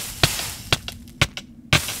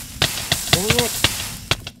 Dang it.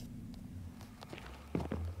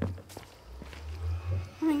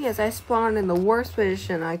 I guess I spawned in the worst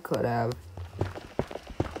position I could have.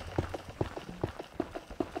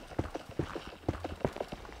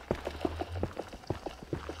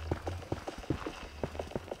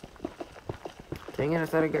 Dang it, I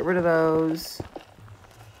thought I'd get rid of those.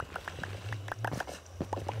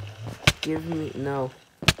 Give me... No.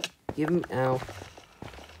 Give me... Ow.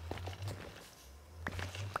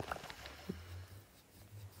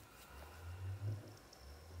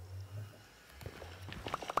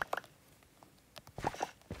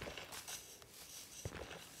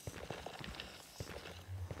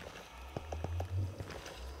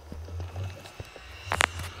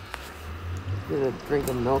 Get a drink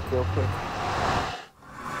of milk real quick.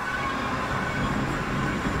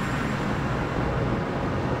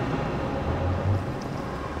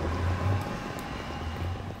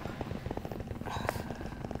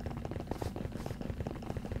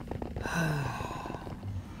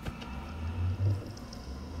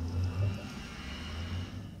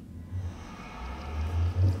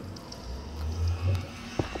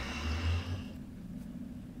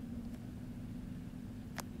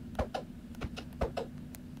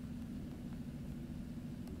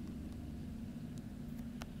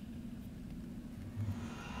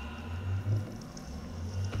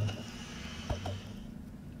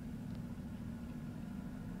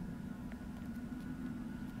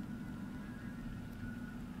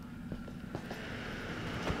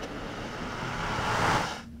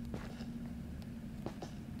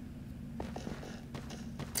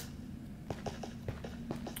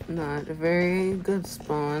 Not a very good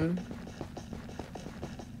spawn.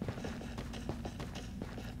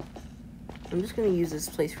 I'm just gonna use this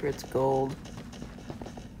place for its gold.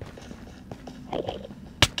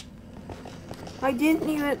 I didn't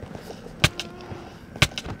even...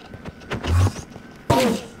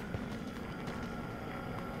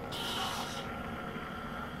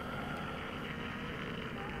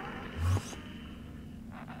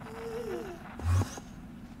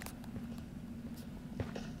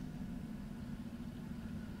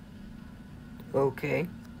 Okay.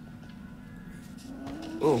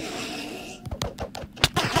 Oh.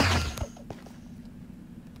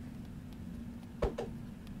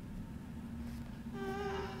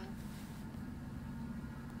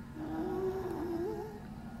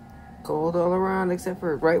 Gold all around except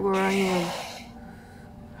for right where I am.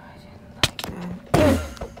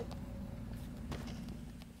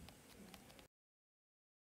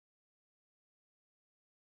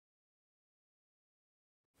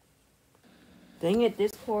 Dang it,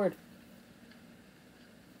 Discord.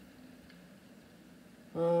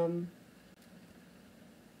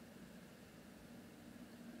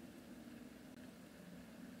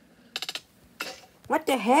 What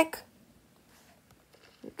the heck?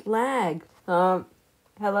 Lag.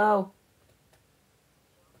 Hello.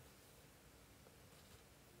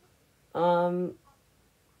 I'm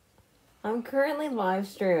currently live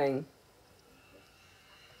streaming.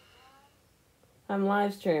 I'm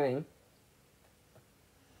live streaming.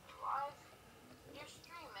 Live? You're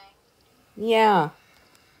streaming? Yeah.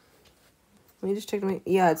 Let me just check my...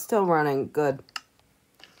 Yeah, it's still running. Good.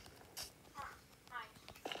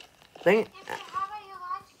 Dang it.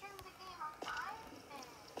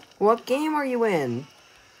 What game are you in?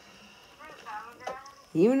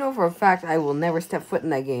 You know for a fact I will never step foot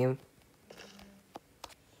in that game.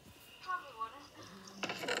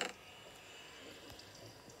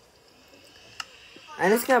 I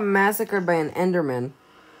just got massacred by an Enderman.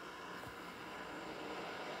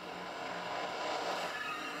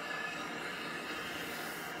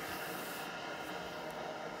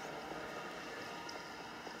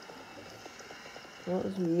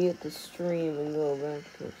 Let's mute the stream and go back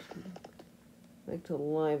to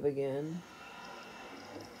live again.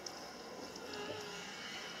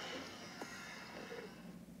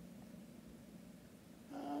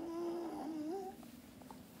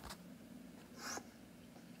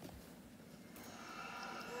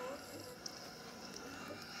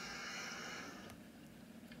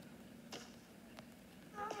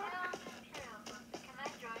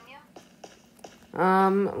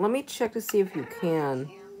 Let me check to see if you can.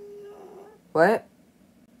 What?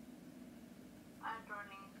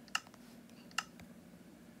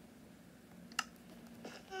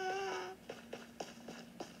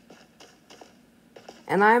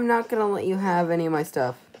 And I'm not gonna let you have any of my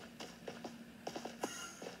stuff.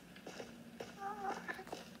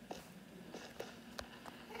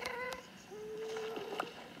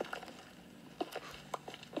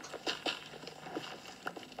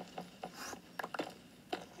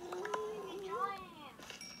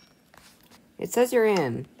 It says you're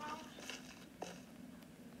in.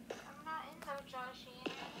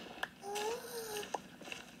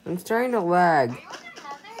 I'm starting to lag.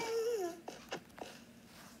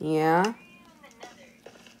 Yeah.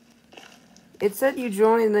 It said you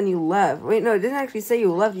joined and then you left. Wait, no, it didn't actually say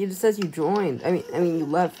you left. It just says you joined. I mean you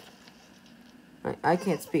left. I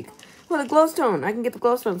can't speak. Oh, the glowstone. I can get the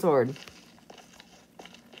glowstone sword.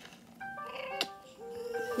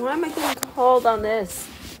 Why am I getting called on this?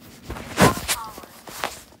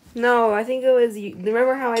 No, I think it was you.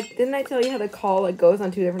 Remember how didn't I tell you how the call goes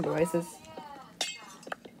on 2 different devices?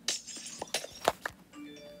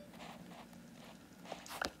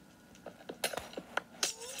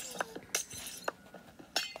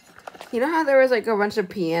 You know how there was like a bunch of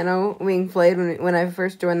piano being played when I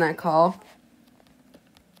first joined that call?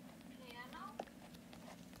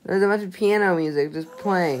 There was a bunch of piano music just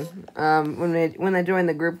playing. When I joined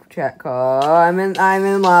the group chat call, I'm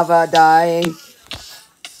in lava dying.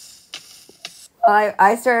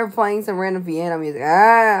 I started playing some random piano music.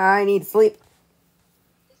 I need sleep.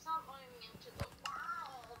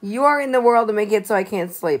 You are in the world to make it so I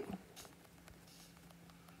can't sleep.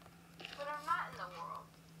 But I'm not in the world.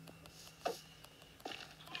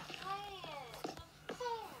 Can't play it. It's fair.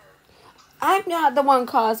 I'm not the one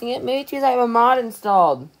causing it. Maybe it's because I have a mod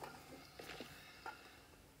installed.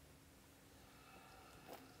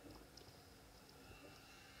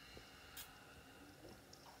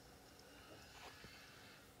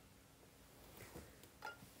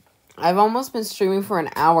 I've almost been streaming for an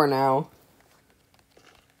hour now.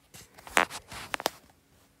 Oh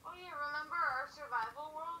yeah, remember our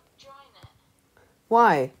survival world? Join it.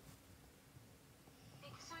 Why?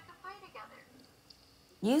 Because we could play together.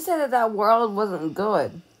 You said that world wasn't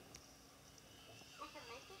good. We can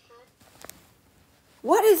make it good.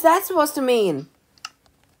 What is that supposed to mean?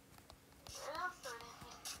 What else do it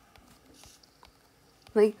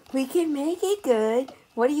mean? Like, we can make it good.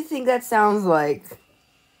 What do you think that sounds like?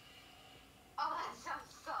 Oh, that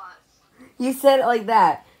sounds sus. You said it like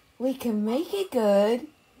that. We can make it good. I did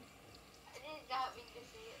not mean to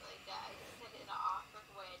say it like that. I just said it in an awkward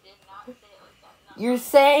way. I did not say it like that. No. You're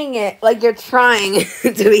saying it like you're trying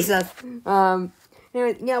to be sus.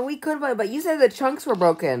 Anyway, yeah, we could play, but you said the chunks were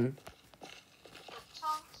broken. The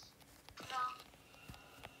chunks? No.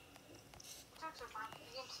 The chunks are fine. The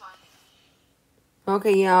game's fine.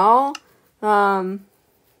 Okay, y'all. I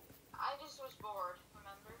just was bored,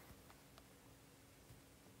 remember?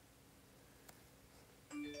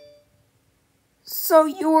 So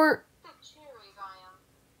you're... The cherry biome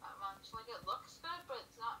that much. Like, it looks good, but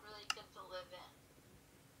it's not really good to live in.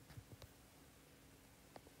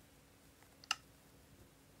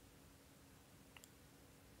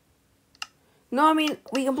 No, I mean,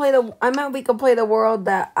 we can play the... I meant we could play the world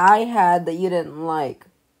that I had that you didn't like.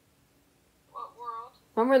 What world?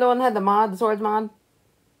 Remember the one that had the mod, the swords mod?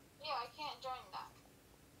 Yeah, I can't join that.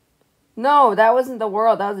 No, that wasn't the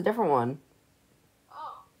world. That was a different one.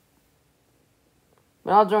 Oh.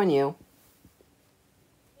 But I'll join you.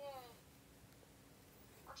 Yay.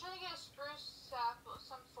 I'm trying to get a spruce sapling,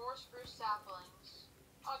 some 4 spruce saplings.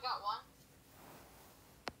 Oh, I got one.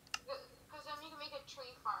 Because I'm make a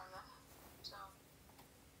tree farm. So.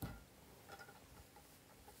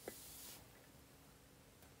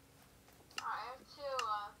 I have two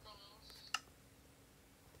thingies.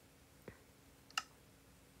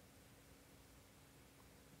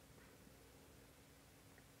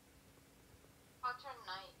 I'll turn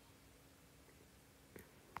night.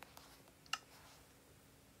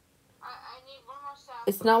 I need one more sapling.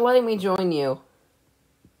 It's not letting me join you.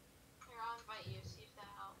 Here, I'll invite you, see if that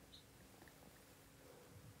helps.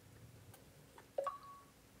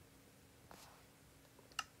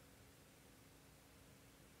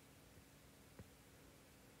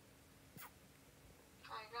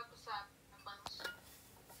 I got the saplings.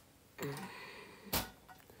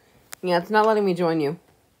 Yeah, it's not letting me join you.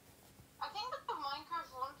 I think that's the Minecraft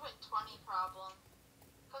 1.20 problem.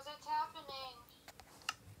 Because it's happening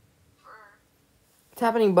for... It's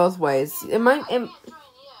happening both ways. I can't join you, and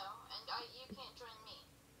you can't join me.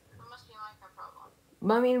 It must be a Minecraft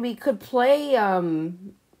problem. I mean, we could play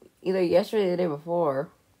either yesterday or the day before.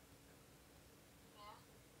 Yeah.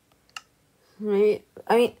 Maybe,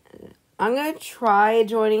 I mean, I'm gonna try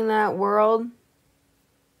joining that world.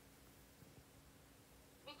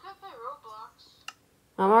 We could play Roblox.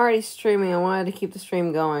 I'm already streaming. I wanted to keep the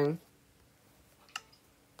stream going.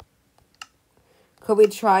 Could we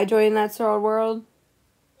try joining that sword world?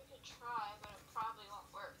 We could try, but it probably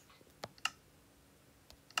won't work.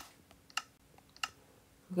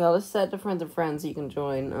 Okay, let's set to friends of friends so you can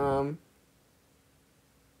join.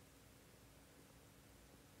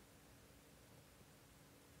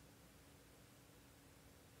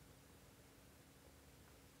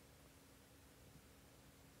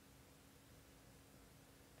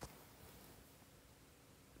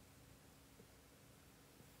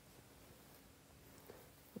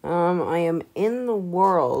 I am in the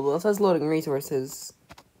world. Well, it says loading resources.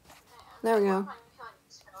 There we go. I'm killing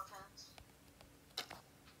skeletons.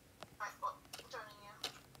 Alright, well, I'm joining you.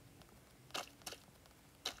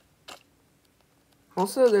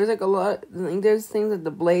 Also, there's like a lot. Like, there's things like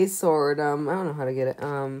the blaze sword. I don't know how to get it.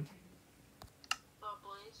 The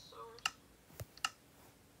blaze sword.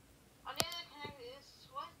 I need to connect this.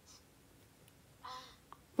 What?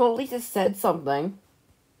 Well, at least it said something.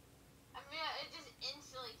 I mean, it just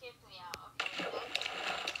instantly kicked me out. Okay,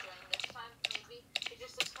 that's joining this time. Maybe it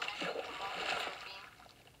just disconnected the multiplayer game.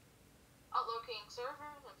 Oh, locating server.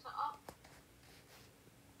 That's up.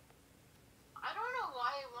 I don't know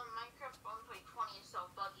why when Minecraft 1.20 is so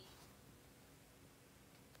buggy.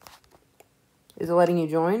 Is it letting you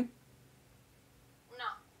join? No.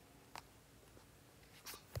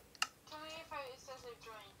 Tell me if it says I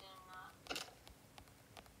joined and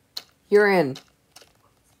You're in.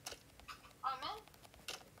 I'm in.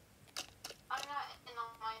 I'm not in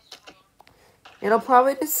on my screen. It'll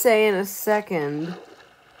probably just say in a second.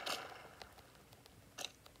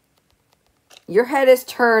 Your head is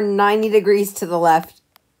turned 90 degrees to the left.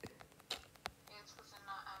 It's because I'm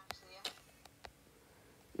not actually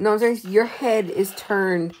in. No, I'm saying your head is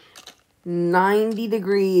turned 90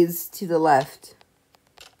 degrees to the left.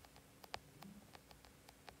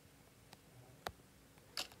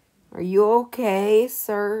 Are you okay,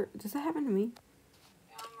 sir? Does that happen to me?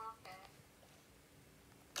 I'm okay.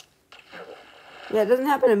 Yeah, it doesn't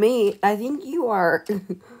happen to me. I think you are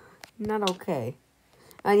not okay.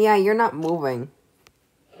 And yeah, you're not moving.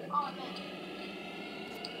 Oh, I'm in.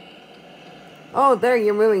 Oh, there,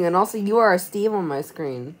 you're moving. And also, you are a Steve on my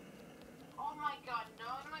screen. Oh my god, no,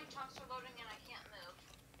 my chunks are loading and I can't move.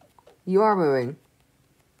 You are moving.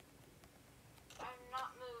 I'm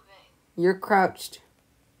not moving. You're crouched.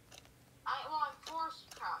 Well, I'm forced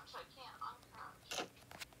crouch. I can't uncrouch.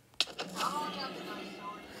 I'm only got the nice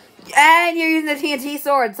sword. And you're using the TNT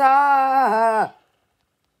swords. Ah!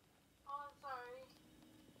 Oh, I'm sorry.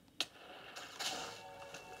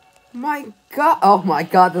 My god. Oh my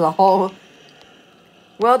god, there's a whole...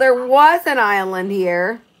 Well, there was an island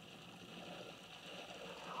here.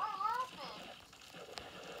 What happened?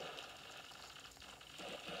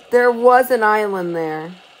 There was an island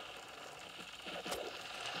there.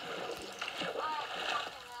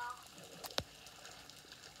 Fucking hell.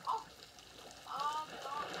 Oh.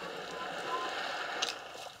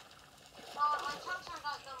 No, my chunks are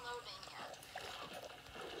not done loading yet.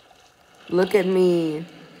 Look at me.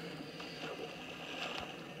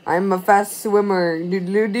 I'm a fast swimmer. What is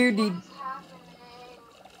happening?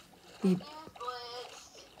 The game is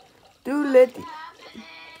blitzed. Doodle. What's happening?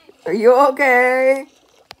 Are you okay?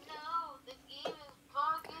 No, the game is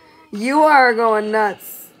bugging. You are going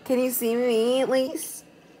nuts. Can you see me at least?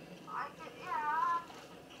 I could,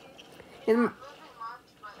 yeah. Is, Not moving much,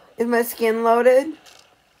 but is my skin loaded?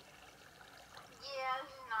 yeah,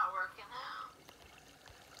 this is not working out.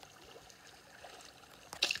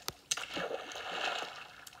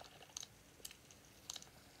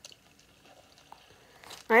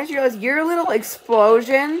 I just realized your little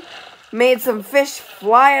explosion made some fish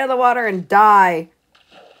fly out of the water and die.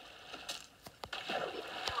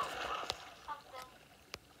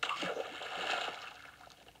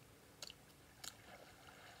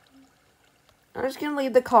 I'm just gonna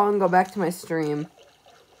leave the call and go back to my stream.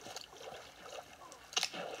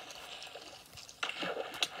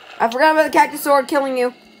 I forgot about the cactus sword killing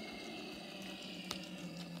you.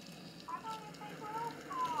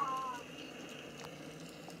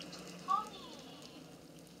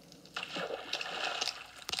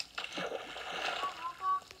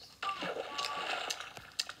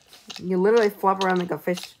 You literally flop around like a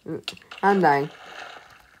fish. I'm dying.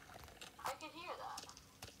 I can hear that.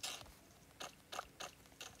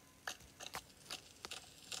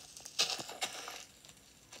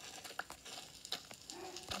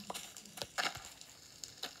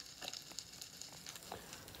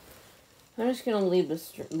 I'm just gonna leave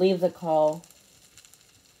the call.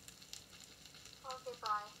 Okay, bye.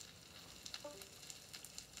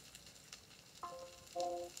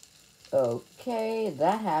 Okay,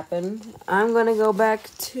 that happened. I'm gonna go back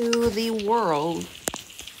to the world.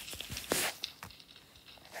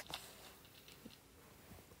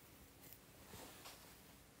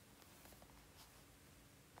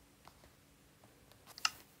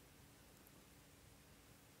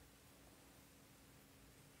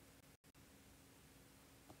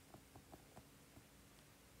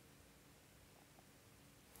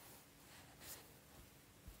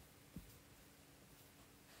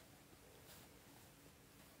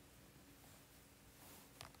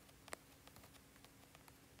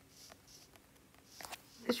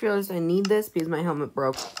 I just realized I need this because my helmet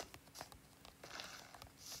broke.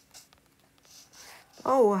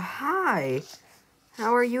 Oh, hi.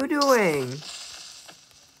 How are you doing?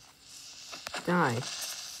 Die.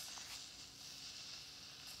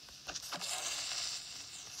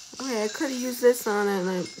 Okay, I could have used this on it.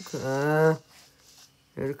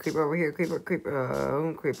 There's a creeper over here. Creeper,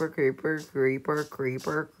 creeper. Creeper, creeper, creeper,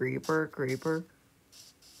 creeper, creeper, creeper.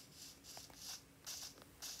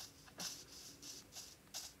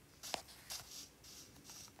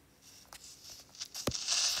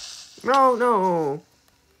 No, no.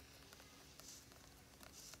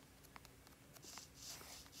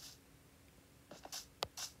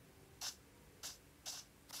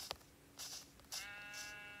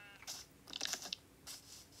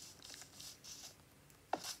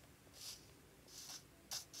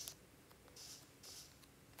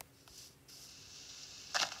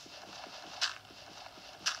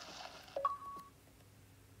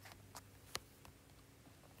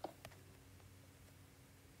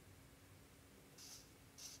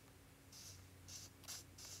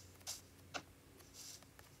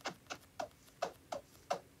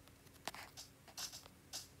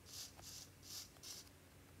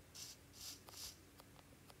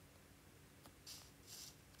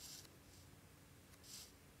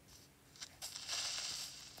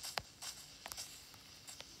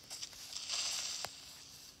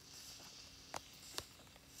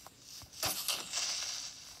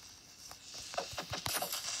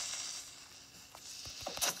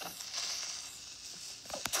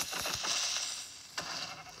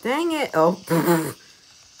 Dang it. Oh. I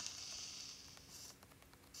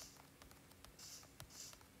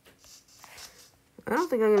don't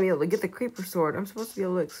think I'm going to be able to get the creeper sword. I'm supposed to be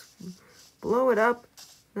able to blow it up.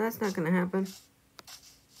 That's not going to happen.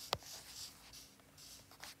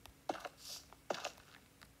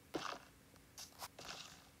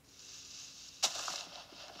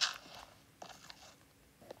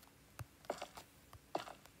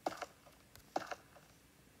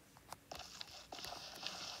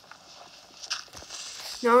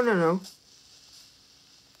 No, no, no.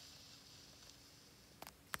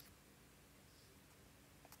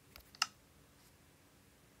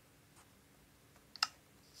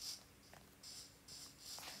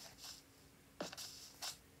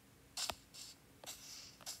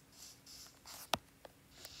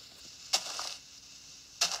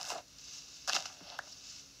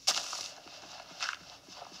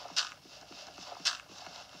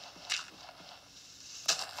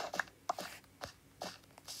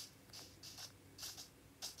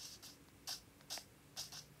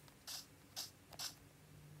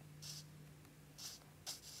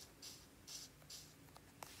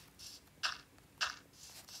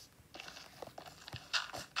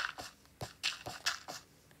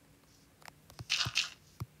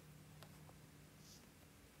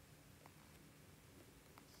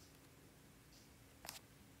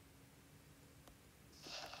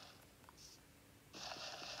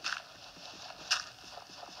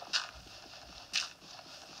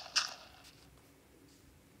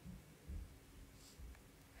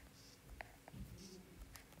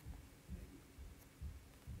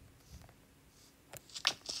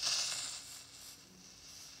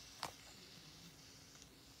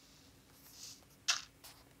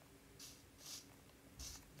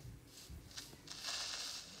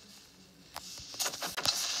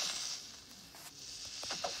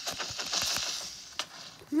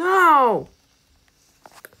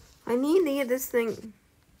 it, this thing.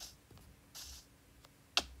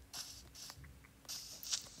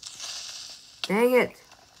 Dang it.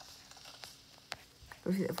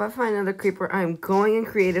 If I find another creeper, I'm going in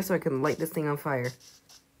creative so I can light this thing on fire.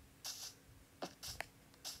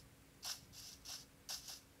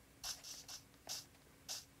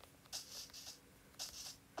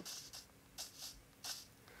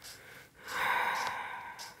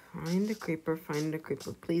 Find a creeper, find a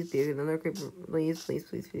creeper. Please be another creeper. Please, please,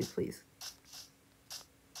 please, please, please.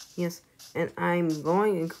 Yes, and I'm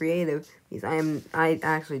going in creative because I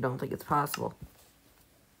actually don't think it's possible.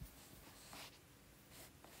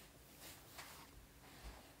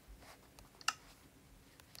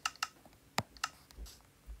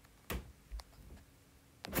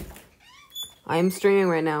 I am streaming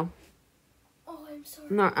right now. Oh, I'm sorry.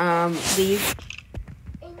 No, these.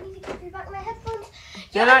 I need to give you back my headphones.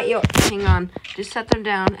 They're not yours. Hang on. Just set them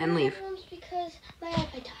down and leave. Headphones because my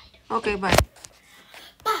iPad died. Okay, bye.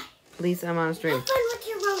 Bye. Please, I'm on a stream. Have fun with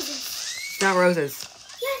your roses. It's not roses.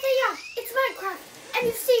 Yeah, they are. It's Minecraft, and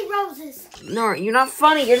you see roses. No, you're not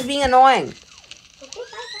funny. You're just being annoying. Okay,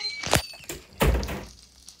 bye.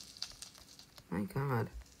 My God.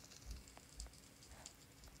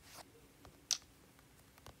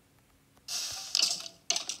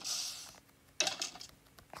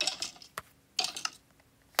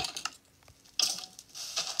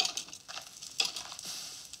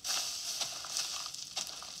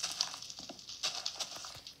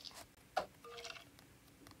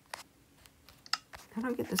 I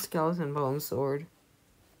don't get the skeleton bone sword.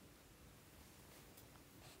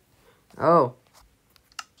 Oh.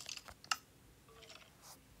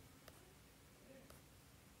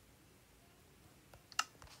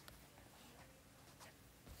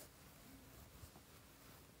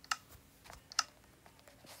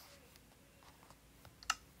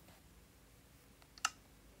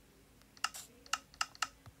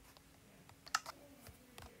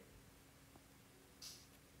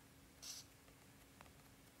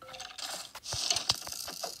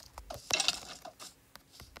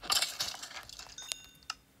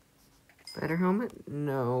 Better helmet?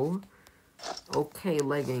 No. Okay,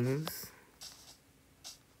 leggings.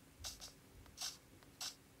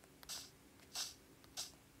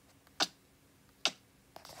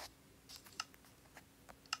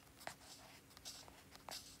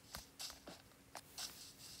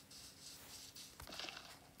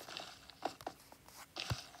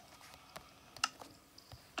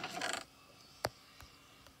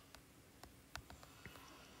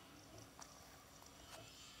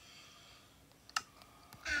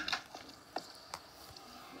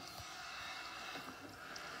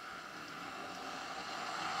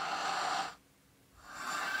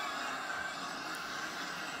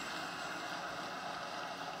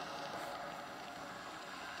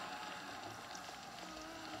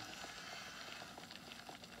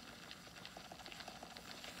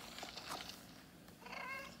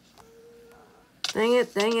 Dang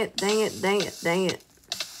it, dang it, dang it, dang it, dang it.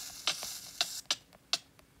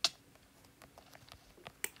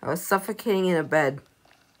 I was suffocating in a bed.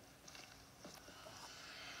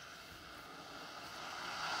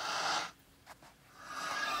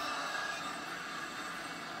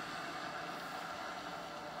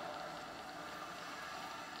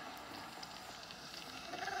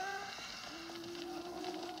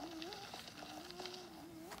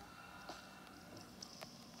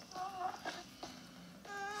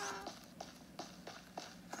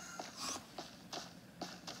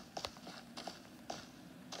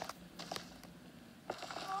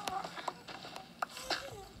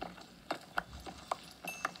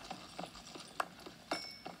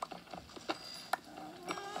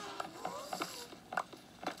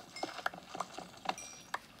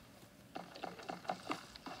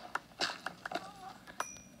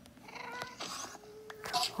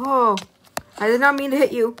 Oh, I did not mean to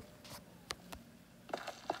hit you.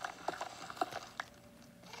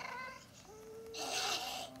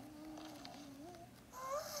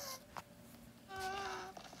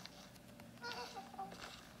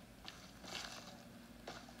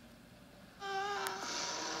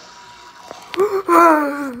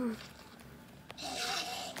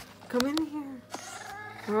 Come in here.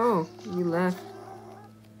 Oh, you left.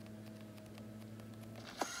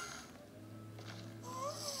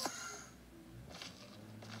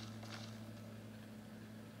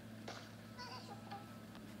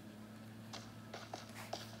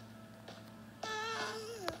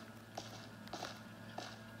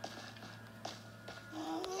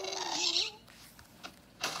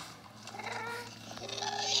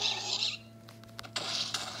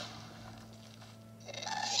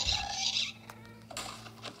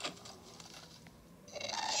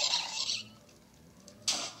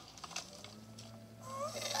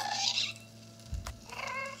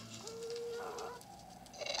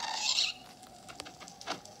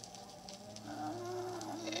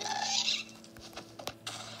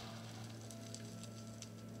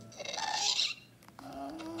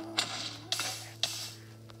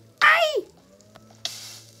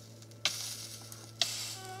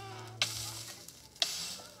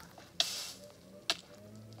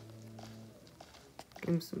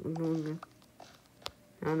 I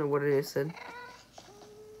don't know what it is, said.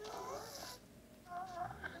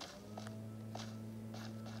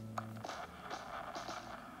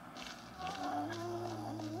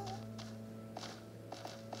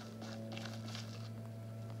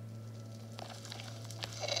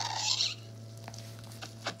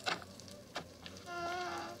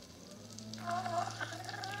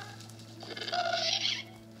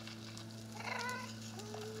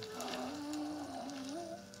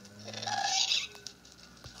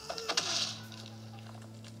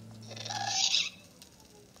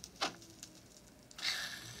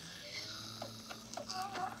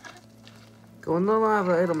 Go in the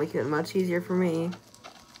lava, it'll make it much easier for me.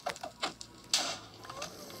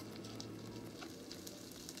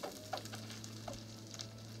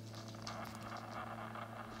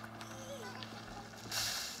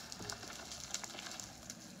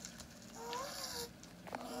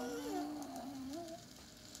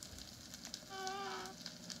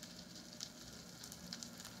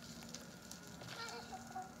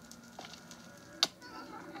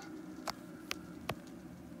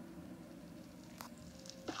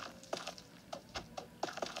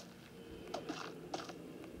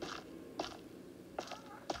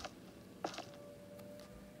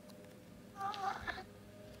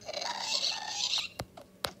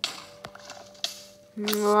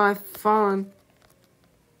 Oh, I've fallen.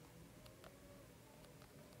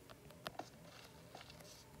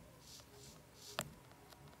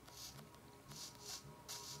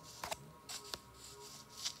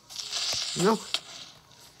 No.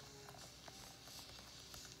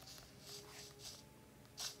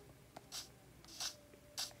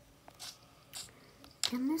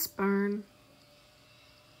 Can this burn?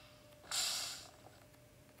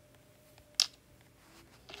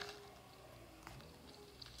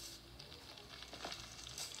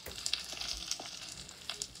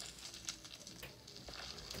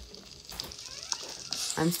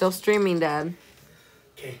 I'm still streaming, Dad.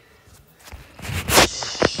 Okay.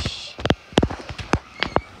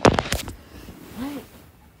 What?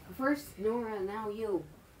 First Nora, now you.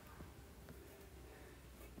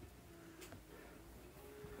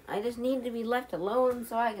 I just need to be left alone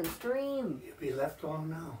so I can stream. You'll be left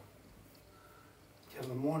alone now. Till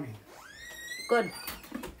the morning. Good.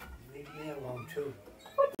 Leave me alone too.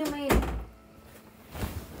 What do you mean?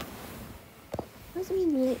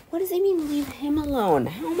 What does it mean leave him alone?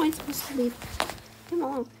 How am I supposed to leave him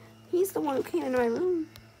alone? He's the one who came into my room.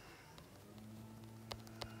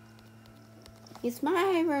 It's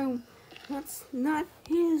my room. That's not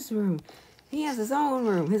his room. He has his own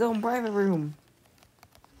room, his own private room.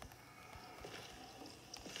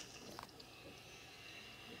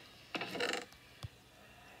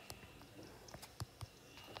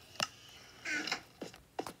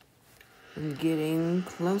 I'm getting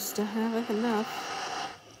close to having enough.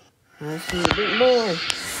 I just need a bit more.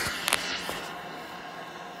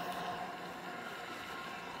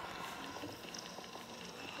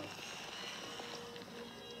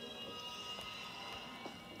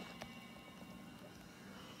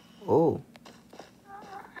 Oh.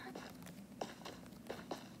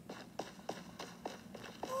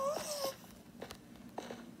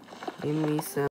 Give me some.